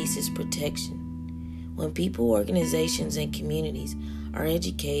vital piece is protection. When people, organizations, and communities are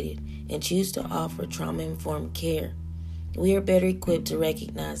educated and choose to offer trauma-informed care, we are better equipped to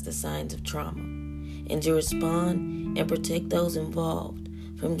recognize the signs of trauma and to respond and protect those involved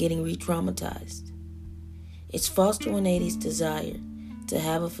from getting re-traumatized. It's Foster180's desire to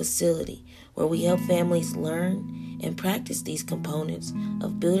have a facility where we help families learn and practice these components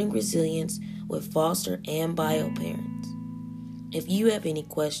of building resilience with foster and bio parents. If you have any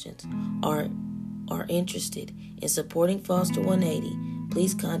questions or are interested in supporting Foster180,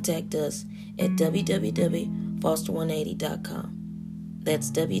 please contact us at www.foster180.com.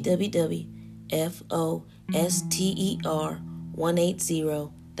 That's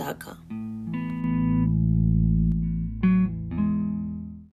www.foster180.com.